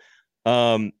court.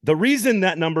 The reason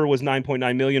that number was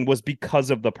 9.9 million was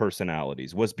because of the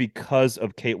personalities, was because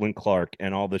of Caitlin Clark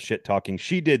and all the shit talking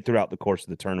she did throughout the course of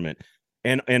the tournament,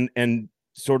 and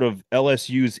sort of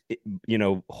LSU's,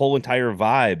 whole entire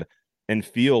vibe and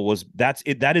feel was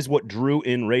that is what drew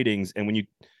in ratings. And when you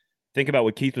think about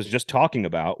what Keith was just talking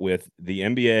about with the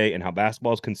NBA and how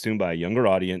basketball is consumed by a younger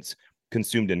audience,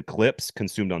 consumed in clips,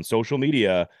 consumed on social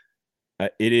media,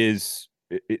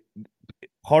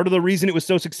 part of the reason it was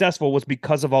so successful was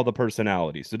because of all the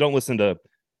personalities. So don't listen to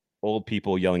old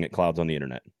people yelling at clouds on the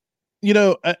internet.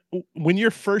 When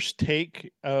your first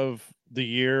take of the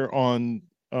year on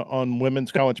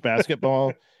women's college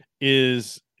basketball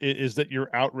is that you're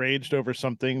outraged over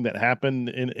something that happened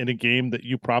in a game that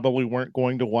you probably weren't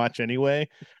going to watch anyway,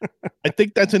 I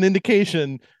think that's an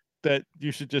indication that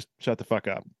you should just shut the fuck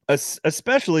up.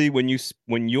 Especially when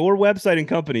your website and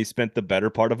company spent the better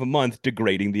part of a month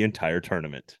degrading the entire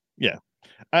tournament. Yeah.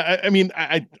 I mean,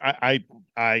 I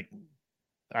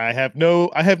have no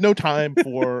time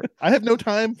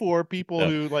for people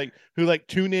who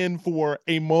tune in for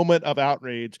a moment of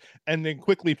outrage and then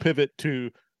quickly pivot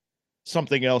to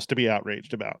something else to be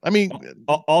outraged about. I mean,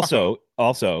 also,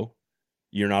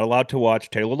 you're not allowed to watch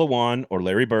Taylor Lewan or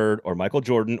Larry Bird or Michael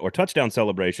Jordan or touchdown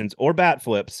celebrations or bat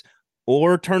flips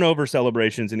or turnover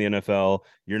celebrations in the NFL.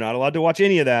 You're not allowed to watch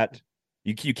any of that.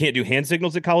 You can't do hand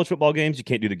signals at college football games. You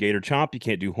can't do the Gator chomp. You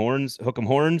can't do horns, hook 'em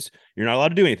horns. You're not allowed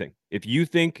to do anything. If you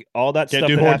think all that can't stuff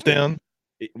do that horns happened,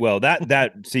 down. Well,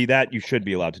 that you should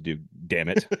be allowed to do. Damn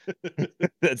it.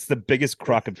 That's the biggest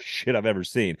crock of shit I've ever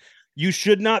seen. You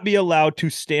should not be allowed to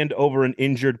stand over an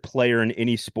injured player in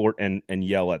any sport and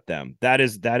yell at them. That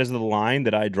is the line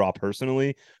that I draw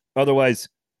personally. Otherwise,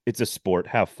 it's a sport.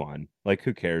 Have fun. Like,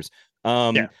 who cares?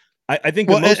 Yeah. I think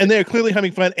and they're clearly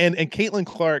having fun. And Caitlin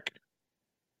Clark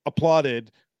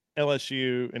applauded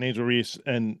LSU and Angel Reese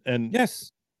and yes.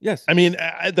 I mean,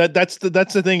 that's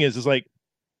the thing is like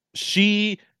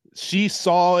she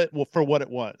saw it for what it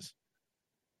was.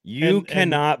 You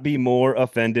cannot be more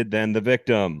offended than the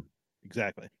victim.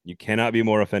 Exactly. You cannot be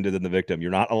more offended than the victim.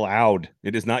 You're not allowed.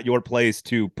 It is not your place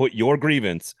to put your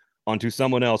grievance onto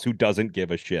someone else who doesn't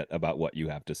give a shit about what you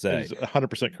have to say. That is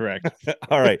 100% correct.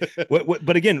 All right.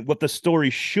 But again, what the story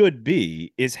should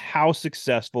be is how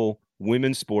successful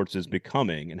women's sports is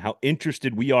becoming and how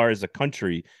interested we are as a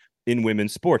country in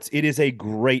women's sports. It is a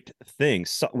great thing.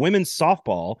 Women's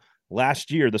softball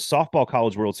last year, the Softball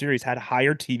College World Series had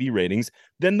higher TV ratings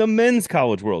than the Men's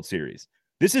College World Series.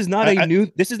 This is not a new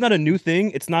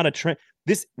thing. It's not a trend.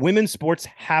 This women's sports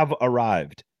have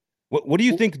arrived. What do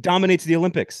you think dominates the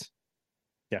Olympics?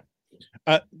 Yeah.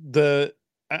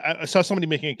 I saw somebody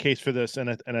making a case for this, and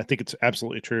I think it's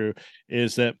absolutely true,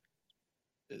 is that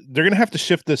they're going to have to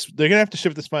shift this. They're going to have to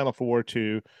shift this Final Four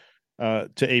to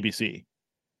ABC.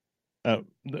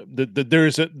 There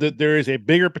is a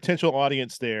bigger potential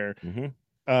audience there.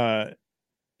 Mm-hmm.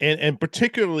 And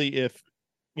particularly if,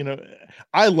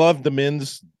 I loved the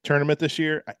men's tournament this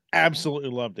year. I absolutely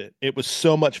loved it. It was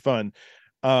so much fun.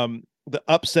 The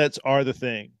upsets are the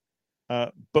thing.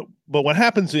 But what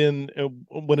happens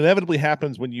what inevitably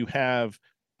happens when you have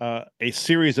a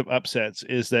series of upsets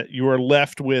is that you are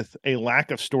left with a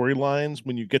lack of storylines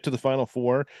when you get to the Final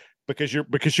Four because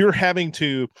you're having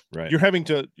to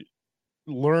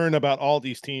learn about all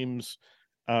these teams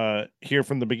here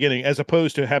from the beginning, as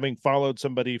opposed to having followed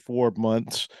somebody for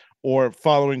months or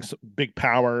following some big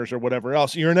powers or whatever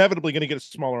else. You're inevitably going to get a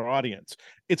smaller audience.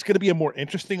 It's going to be a more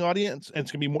interesting audience, and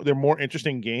it's going to be they're more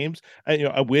interesting games.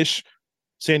 I wish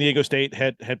San Diego State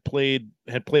had played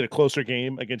a closer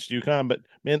game against UConn, but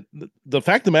man, the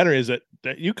fact of the matter is that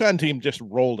UConn team just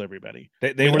rolled everybody.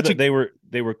 They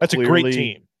were that's a great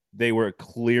team. They were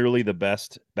clearly the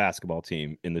best basketball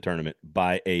team in the tournament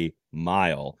by a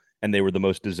mile, and they were the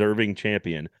most deserving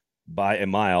champion by a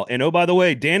mile. And oh, by the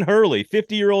way, Dan Hurley,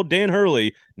 50-year-old Dan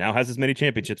Hurley, now has as many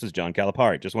championships as John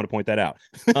Calipari. Just want to point that out.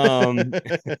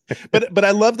 But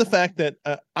I love the fact that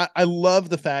I love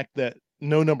the fact that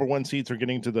no number one seeds are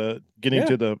getting to the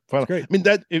final. Great. I mean,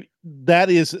 that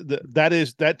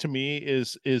to me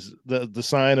is the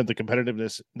sign of the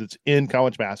competitiveness that's in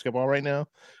college basketball right now.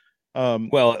 It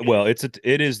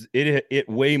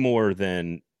way more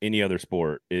than any other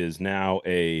sport is now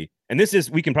and this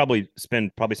is, we can probably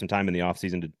spend some time in the off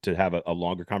season to have a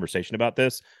longer conversation about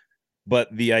this, but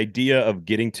the idea of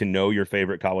getting to know your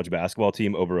favorite college basketball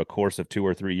team over a course of 2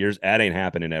 or 3 years, that ain't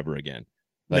happening ever again.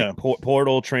 Like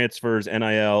portal transfers,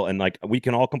 NIL, and like we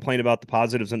can all complain about the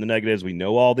positives and the negatives. We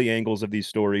know all the angles of these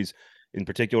stories, in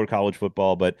particular college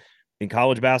football, but in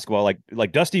college basketball,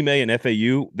 like Dusty May and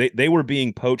FAU, they were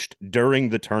being poached during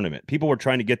the tournament. People were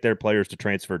trying to get their players to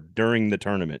transfer during the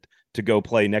tournament to go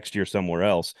play next year somewhere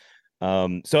else.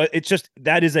 So it's just,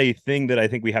 that is a thing that I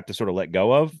think we have to sort of let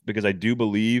go of, because I do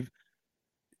believe,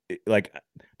 like,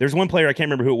 there's one player, I can't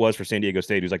remember who it was for San Diego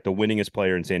State, who's like the winningest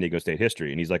player in San Diego State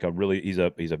history, and he's like he's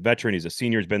a veteran, he's a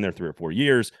senior, he's been there 3 or 4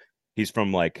 years. He's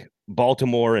from like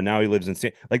Baltimore, and now he lives in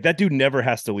like, that dude never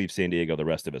has to leave San Diego the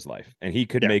rest of his life, and he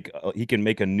could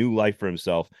make a new life for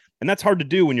himself, and that's hard to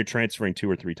do when you're transferring 2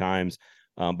 or 3 times.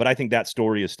 But I think that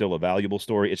story is still a valuable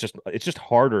story. It's just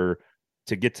harder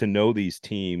to get to know these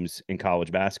teams in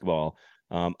college basketball.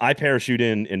 I parachute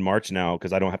in March now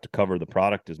because I don't have to cover the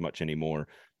product as much anymore.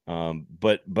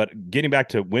 But getting back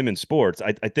to women's sports,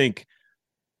 I think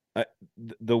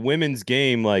the women's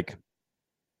game, like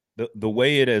the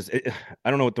way it is, I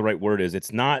don't know what the right word is.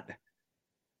 It's not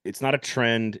a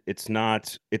trend.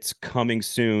 It's coming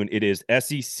soon. It is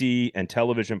SEC and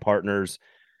television partners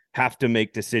have to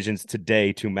make decisions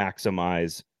today to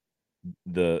maximize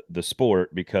the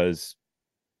sport, because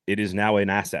it is now an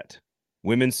asset.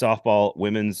 Women's softball,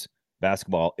 women's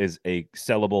basketball is a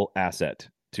sellable asset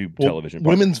to television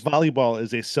partners. Women's volleyball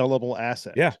is a sellable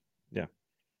asset. Yeah.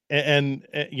 And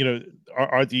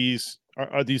are these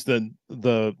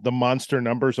the monster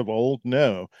numbers of old?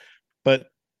 No, but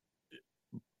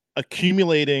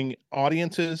accumulating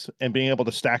audiences and being able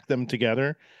to stack them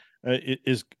together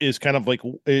is kind of like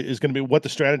is going to be what the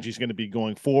strategy is going to be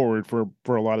going forward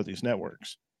for a lot of these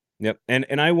networks. Yep.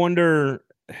 And I wonder,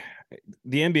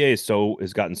 the NBA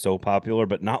has gotten so popular,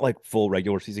 but not like full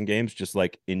regular season games, just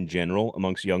like in general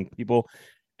amongst young people.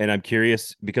 And I'm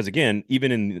curious because, again,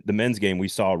 even in the men's game, we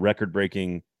saw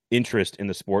record-breaking interest in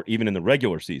the sport, even in the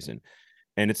regular season.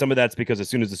 And some of that's because as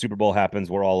soon as the Super Bowl happens,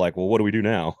 we're all like, well, what do we do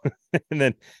now?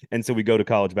 and so we go to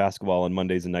college basketball on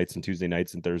Mondays and nights and Tuesday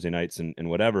nights and Thursday nights and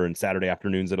whatever, and Saturday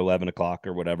afternoons at 11 o'clock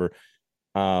or whatever.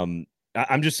 I'm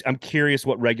curious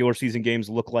what regular season games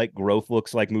look like, growth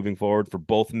looks like moving forward for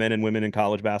both men and women in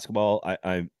college basketball.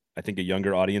 I think a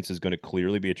younger audience is going to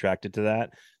clearly be attracted to that,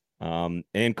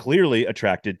 and clearly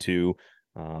attracted to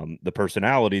the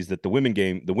personalities that the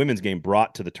women's game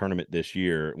brought to the tournament this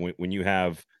year. When you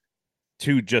have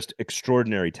 2 just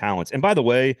extraordinary talents, and by the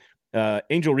way,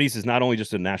 Angel Reese is not only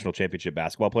just a national championship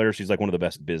basketball player, she's like one of the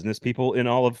best business people in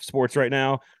all of sports right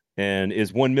now, and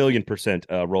is 1,000,000%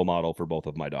 a role model for both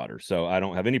of my daughters. So I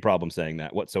don't have any problem saying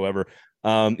that whatsoever.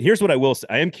 Here's what I will say.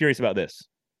 I am curious about this.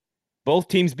 Both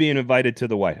teams being invited to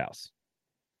the White House.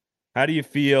 How do you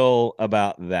feel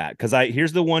about that? Because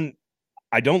here's the one,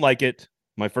 I don't like it.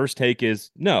 My first take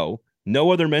is no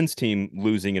other men's team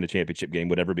losing in a championship game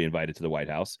would ever be invited to the White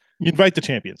House. You invite the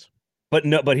champions. But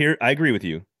here, I agree with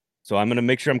you. So I'm going to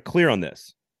make sure I'm clear on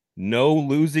this. No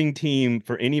losing team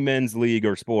for any men's league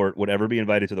or sport would ever be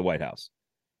invited to the White House.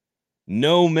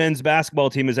 No men's basketball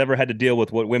team has ever had to deal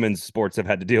with what women's sports have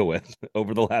had to deal with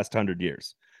over the last 100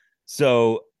 years.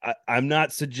 So I'm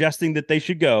not suggesting that they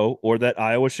should go, or that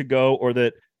Iowa should go, or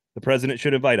that the president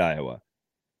should invite Iowa.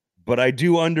 But I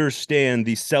do understand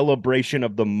the celebration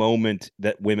of the moment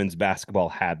that women's basketball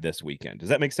had this weekend. Does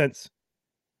that make sense?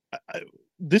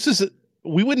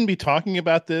 We wouldn't be talking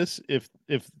about this if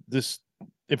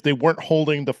they weren't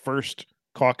holding the first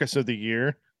caucus of the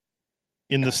year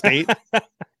in the state.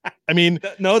 I mean,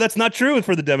 no, that's not true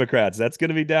for the Democrats. That's going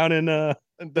to be down in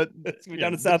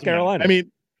South Carolina. I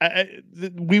mean,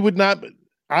 we would not.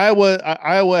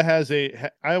 Iowa has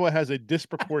a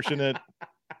disproportionate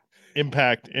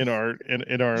impact in our You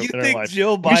in our think lives.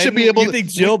 Jill Biden? We should be able you think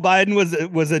Jill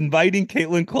Biden was inviting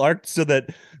Caitlin Clark so that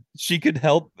she could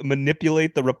help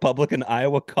manipulate the Republican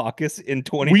Iowa caucus in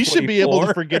 2024? We should be able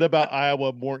to forget about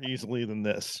Iowa more easily than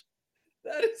this.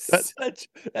 That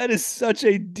is such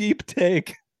a deep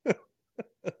take.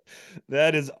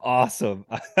 That is awesome.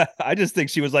 I just think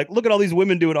she was like, look at all these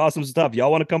women doing awesome stuff. Y'all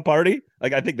want to come party?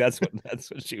 Like, I think that's what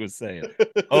she was saying.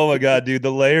 Oh my God, dude.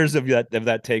 The layers of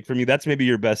that take from you. That's maybe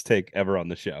your best take ever on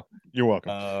the show. You're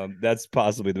welcome. That's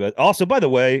possibly the best. Also, by the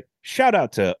way, shout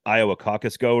out to Iowa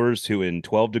caucus goers who in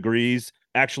 12 degrees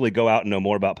actually go out and know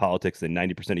more about politics than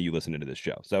 90% of you listening to this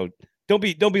show. So don't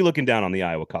be looking down on the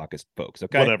Iowa caucus folks.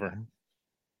 Okay.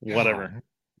 Whatever.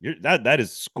 That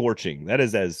is scorching. That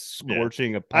is as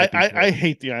scorching a pipe. I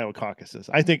hate the Iowa caucuses.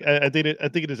 I think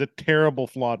it is a terrible,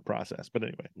 flawed process. But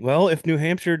anyway, well, if New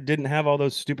Hampshire didn't have all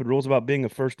those stupid rules about being a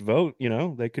first vote,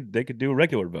 they could do a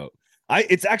regular vote.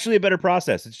 It's actually a better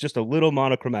process. It's just a little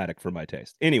monochromatic for my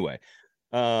taste. Anyway,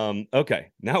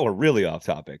 okay, now we're really off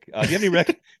topic. Do you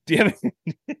have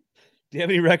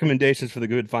any recommendations for the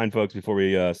good fine folks before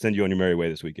we send you on your merry way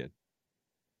this weekend?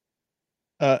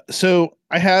 So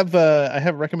I have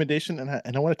a recommendation,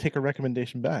 and I want to take a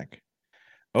recommendation back.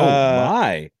 Oh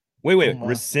my! Wait! Oh my.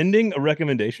 Rescinding a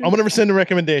recommendation? I'm going to rescind a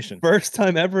recommendation. First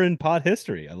time ever in pod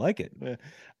history. I like it.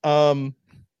 I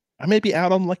may be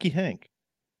out on Lucky Hank.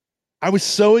 I was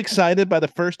so excited by the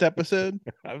first episode.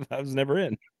 I was never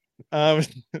in. Man,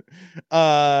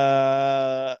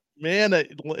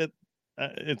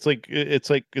 it's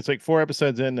like 4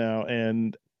 episodes in now,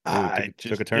 and it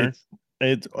took a turn.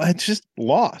 It's just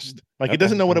lost. Like, it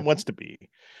doesn't know what it wants to be.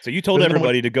 So you told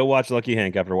everybody to go watch Lucky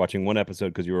Hank after watching one episode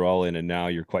because you were all in, and now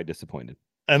you're quite disappointed.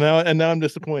 And now I'm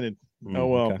disappointed. Oh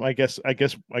well, okay. I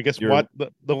guess what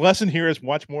the lesson here is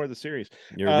watch more of the series.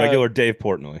 You're a regular Dave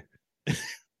Portnoy.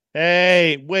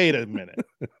 Hey, wait a minute.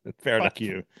 Fair enough.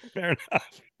 You. Fair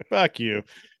enough. Fuck you.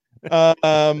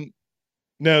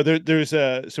 No, there's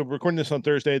so we're recording this on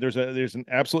Thursday. There's an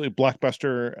absolutely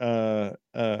blockbuster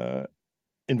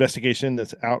investigation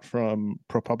that's out from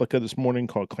ProPublica this morning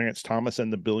called Clarence Thomas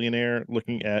and the Billionaire,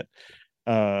 looking at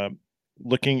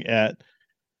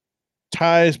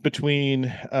ties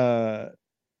between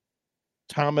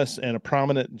Thomas and a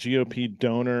prominent GOP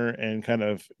donor, and kind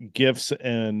of gifts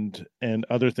and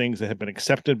other things that have been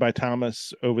accepted by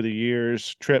Thomas over the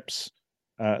years, trips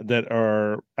that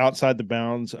are outside the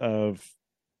bounds of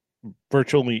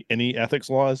virtually any ethics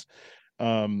laws.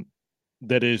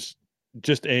 That is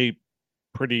just a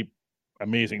pretty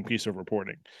amazing piece of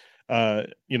reporting.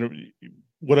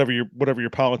 Whatever your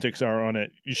politics are on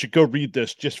it, you should go read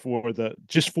this just for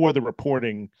the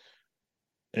reporting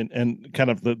and kind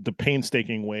of the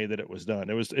painstaking way that it was done.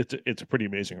 It's a pretty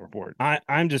amazing report.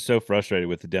 I'm just so frustrated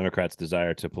with the Democrats'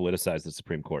 desire to politicize the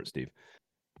Supreme Court, Steve.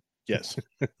 Yes.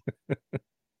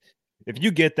 If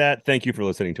you get that, thank you for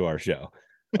listening to our show.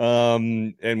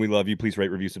 And we love you. Please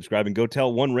rate, review, subscribe, and go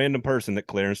tell one random person that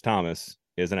Clarence Thomas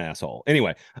is an asshole.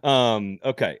 Anyway,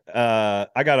 okay.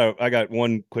 I got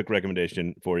one quick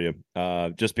recommendation for you,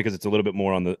 just because it's a little bit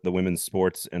more on the women's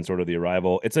sports and sort of the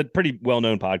arrival. It's a pretty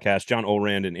well-known podcast. John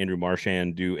Olrand and Andrew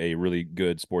Marchand do a really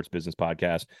good sports business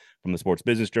podcast from the Sports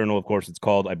Business Journal. Of course, it's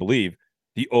called, I believe,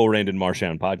 the Olrand and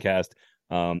Marchand podcast.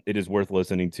 It is worth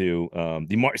listening to.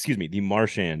 The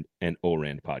Marchand and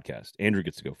Olrand podcast. Andrew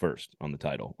gets to go first on the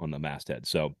title, on the masthead.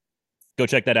 So go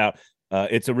check that out.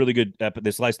 It's a really good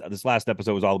this last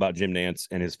episode was all about Jim Nantz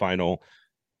and his final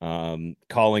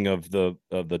calling of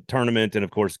the tournament, and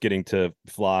of course getting to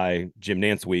fly Jim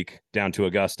Nantz week down to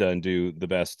Augusta and do the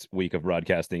best week of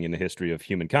broadcasting in the history of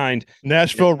humankind.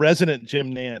 Nashville resident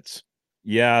Jim Nantz.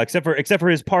 Yeah, except for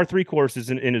his par 3 courses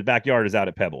in his backyard is out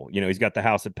at Pebble. He's got the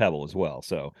house at Pebble as well.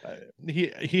 So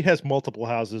he has multiple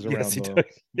houses around. Yes, he does.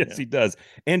 Yes, he does,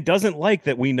 and doesn't like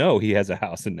that we know he has a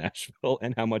house in Nashville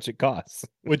and how much it costs.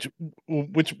 Which,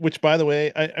 by the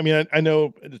way, I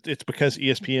know it's because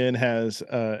ESPN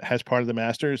has part of the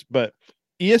Masters, but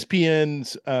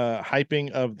ESPN's hyping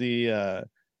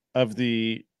of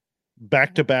the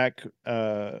back-to-back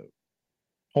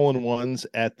hole-in-ones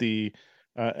at the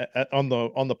on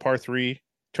the par 3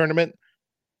 tournament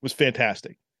was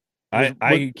fantastic.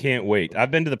 I can't wait.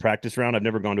 I've been to the practice round. I've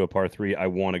never gone to a par 3. I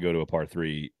want to go to a par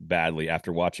 3 badly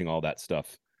after watching all that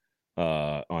stuff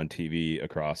on TV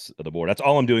across the board. That's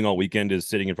all I'm doing all weekend is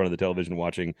sitting in front of the television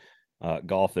watching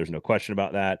golf. There's no question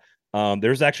about that.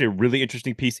 There's actually a really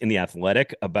interesting piece in The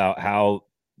Athletic about how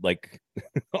like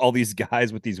all these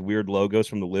guys with these weird logos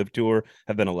from the Live Tour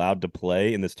have been allowed to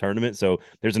play in this tournament. So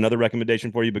there's another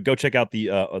recommendation for you, but go check out the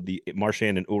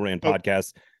Marchand and Uran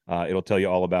podcast. It'll tell you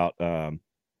all about the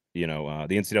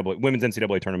NCAA women's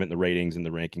NCAA tournament, the ratings and the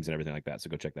rankings and everything like that. So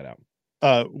go check that out.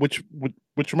 Which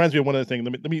reminds me of one other thing.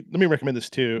 Let me recommend this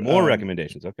too. More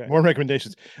recommendations. Okay. More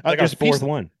recommendations. There's a fourth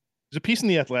one. There's a piece in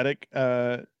The Athletic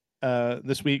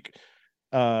this week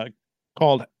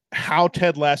called "How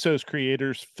Ted Lasso's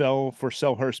Creators Fell for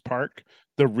Selhurst Park: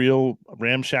 The Real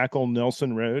Ramshackle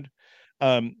Nelson Road."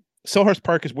 Selhurst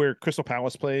Park is where Crystal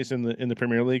Palace plays in the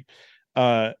Premier League.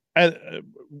 One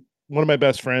of my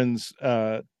best friends,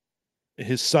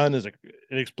 his son is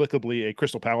inexplicably a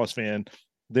Crystal Palace fan.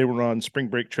 They were on spring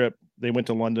break trip. They went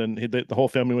to London. The whole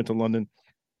family went to London,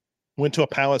 went to a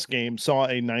Palace game, saw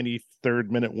a 93rd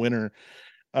minute winner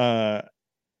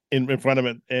in front of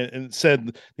it, and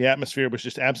said the atmosphere was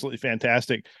just absolutely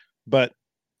fantastic. But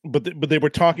they were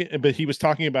talking, but he was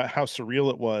talking about how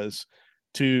surreal it was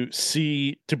to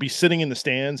be sitting in the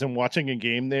stands and watching a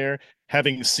game there,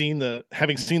 having seen the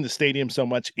stadium so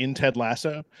much in Ted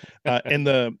Lasso, and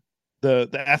the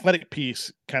Athletic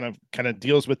piece kind of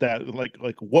deals with that,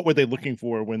 like what were they looking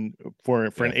for for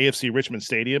an AFC Richmond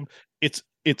stadium? It's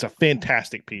a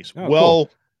fantastic piece. Cool.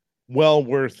 Well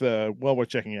worth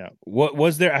checking out. What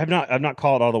was there? I've not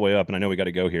called all the way up, and I know we got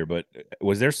to go here, but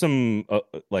was there some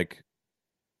were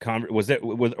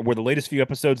the latest few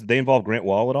episodes, did they involve Grant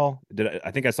Wall at all? I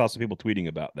think I saw some people tweeting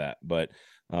about that, but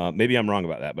maybe I'm wrong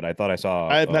about that. But I thought I saw.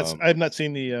 I've not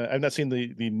seen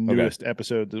the newest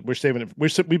episode. We're saving it.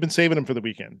 We've been saving them for the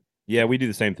weekend. Yeah, we do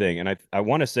the same thing, and I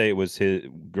want to say it was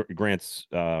Grant's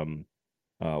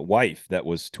wife that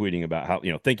was tweeting about how,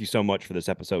 thank you so much for this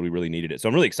episode. We really needed it. So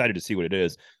I'm really excited to see what it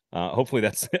is. Hopefully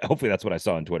that's what I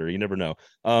saw on Twitter. You never know.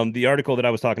 The article that I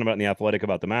was talking about in The Athletic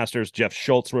about the Masters, Jeff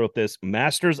Schultz wrote this: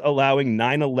 Masters allowing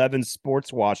 9/11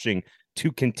 sports washing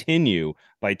to continue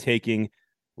by taking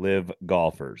live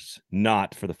golfers.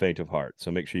 Not for the faint of heart.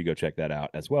 So make sure you go check that out,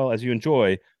 as well as you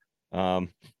enjoy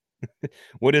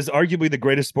what is arguably the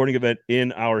greatest sporting event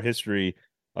in our history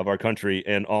of our country,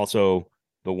 and also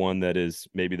the one that is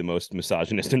maybe the most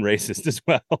misogynist and racist as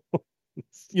well.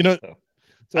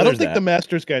 I don't think the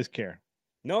Masters guys care.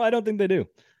 No, I don't think they do.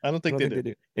 I don't think they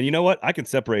do. And you know what? I can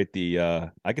separate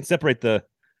the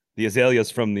azaleas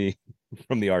from the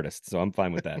artists, so I'm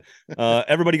fine with that.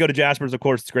 Everybody go to Jasper's, of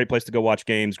course. It's a great place to go watch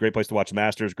games, great place to watch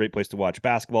Masters, great place to watch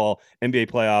basketball, NBA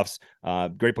playoffs,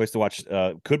 great place to watch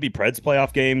could be Preds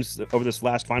playoff games over this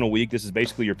last final week. This is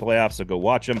basically your playoffs, so go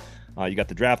watch them. You got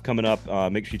the draft coming up.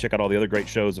 Make sure you check out all the other great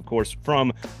shows, of course,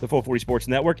 from the 440 Sports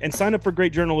Network, and sign up for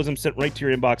great journalism sent right to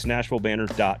your inbox,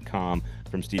 NashvilleBanners.com,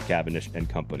 from Steve Cavendish and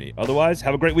company. Otherwise,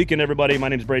 have a great weekend, everybody. My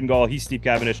name is Braden Gall. He's Steve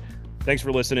Cavendish. Thanks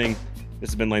for listening. This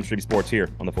has been Lamestream Sports here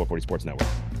on the 440 Sports Network.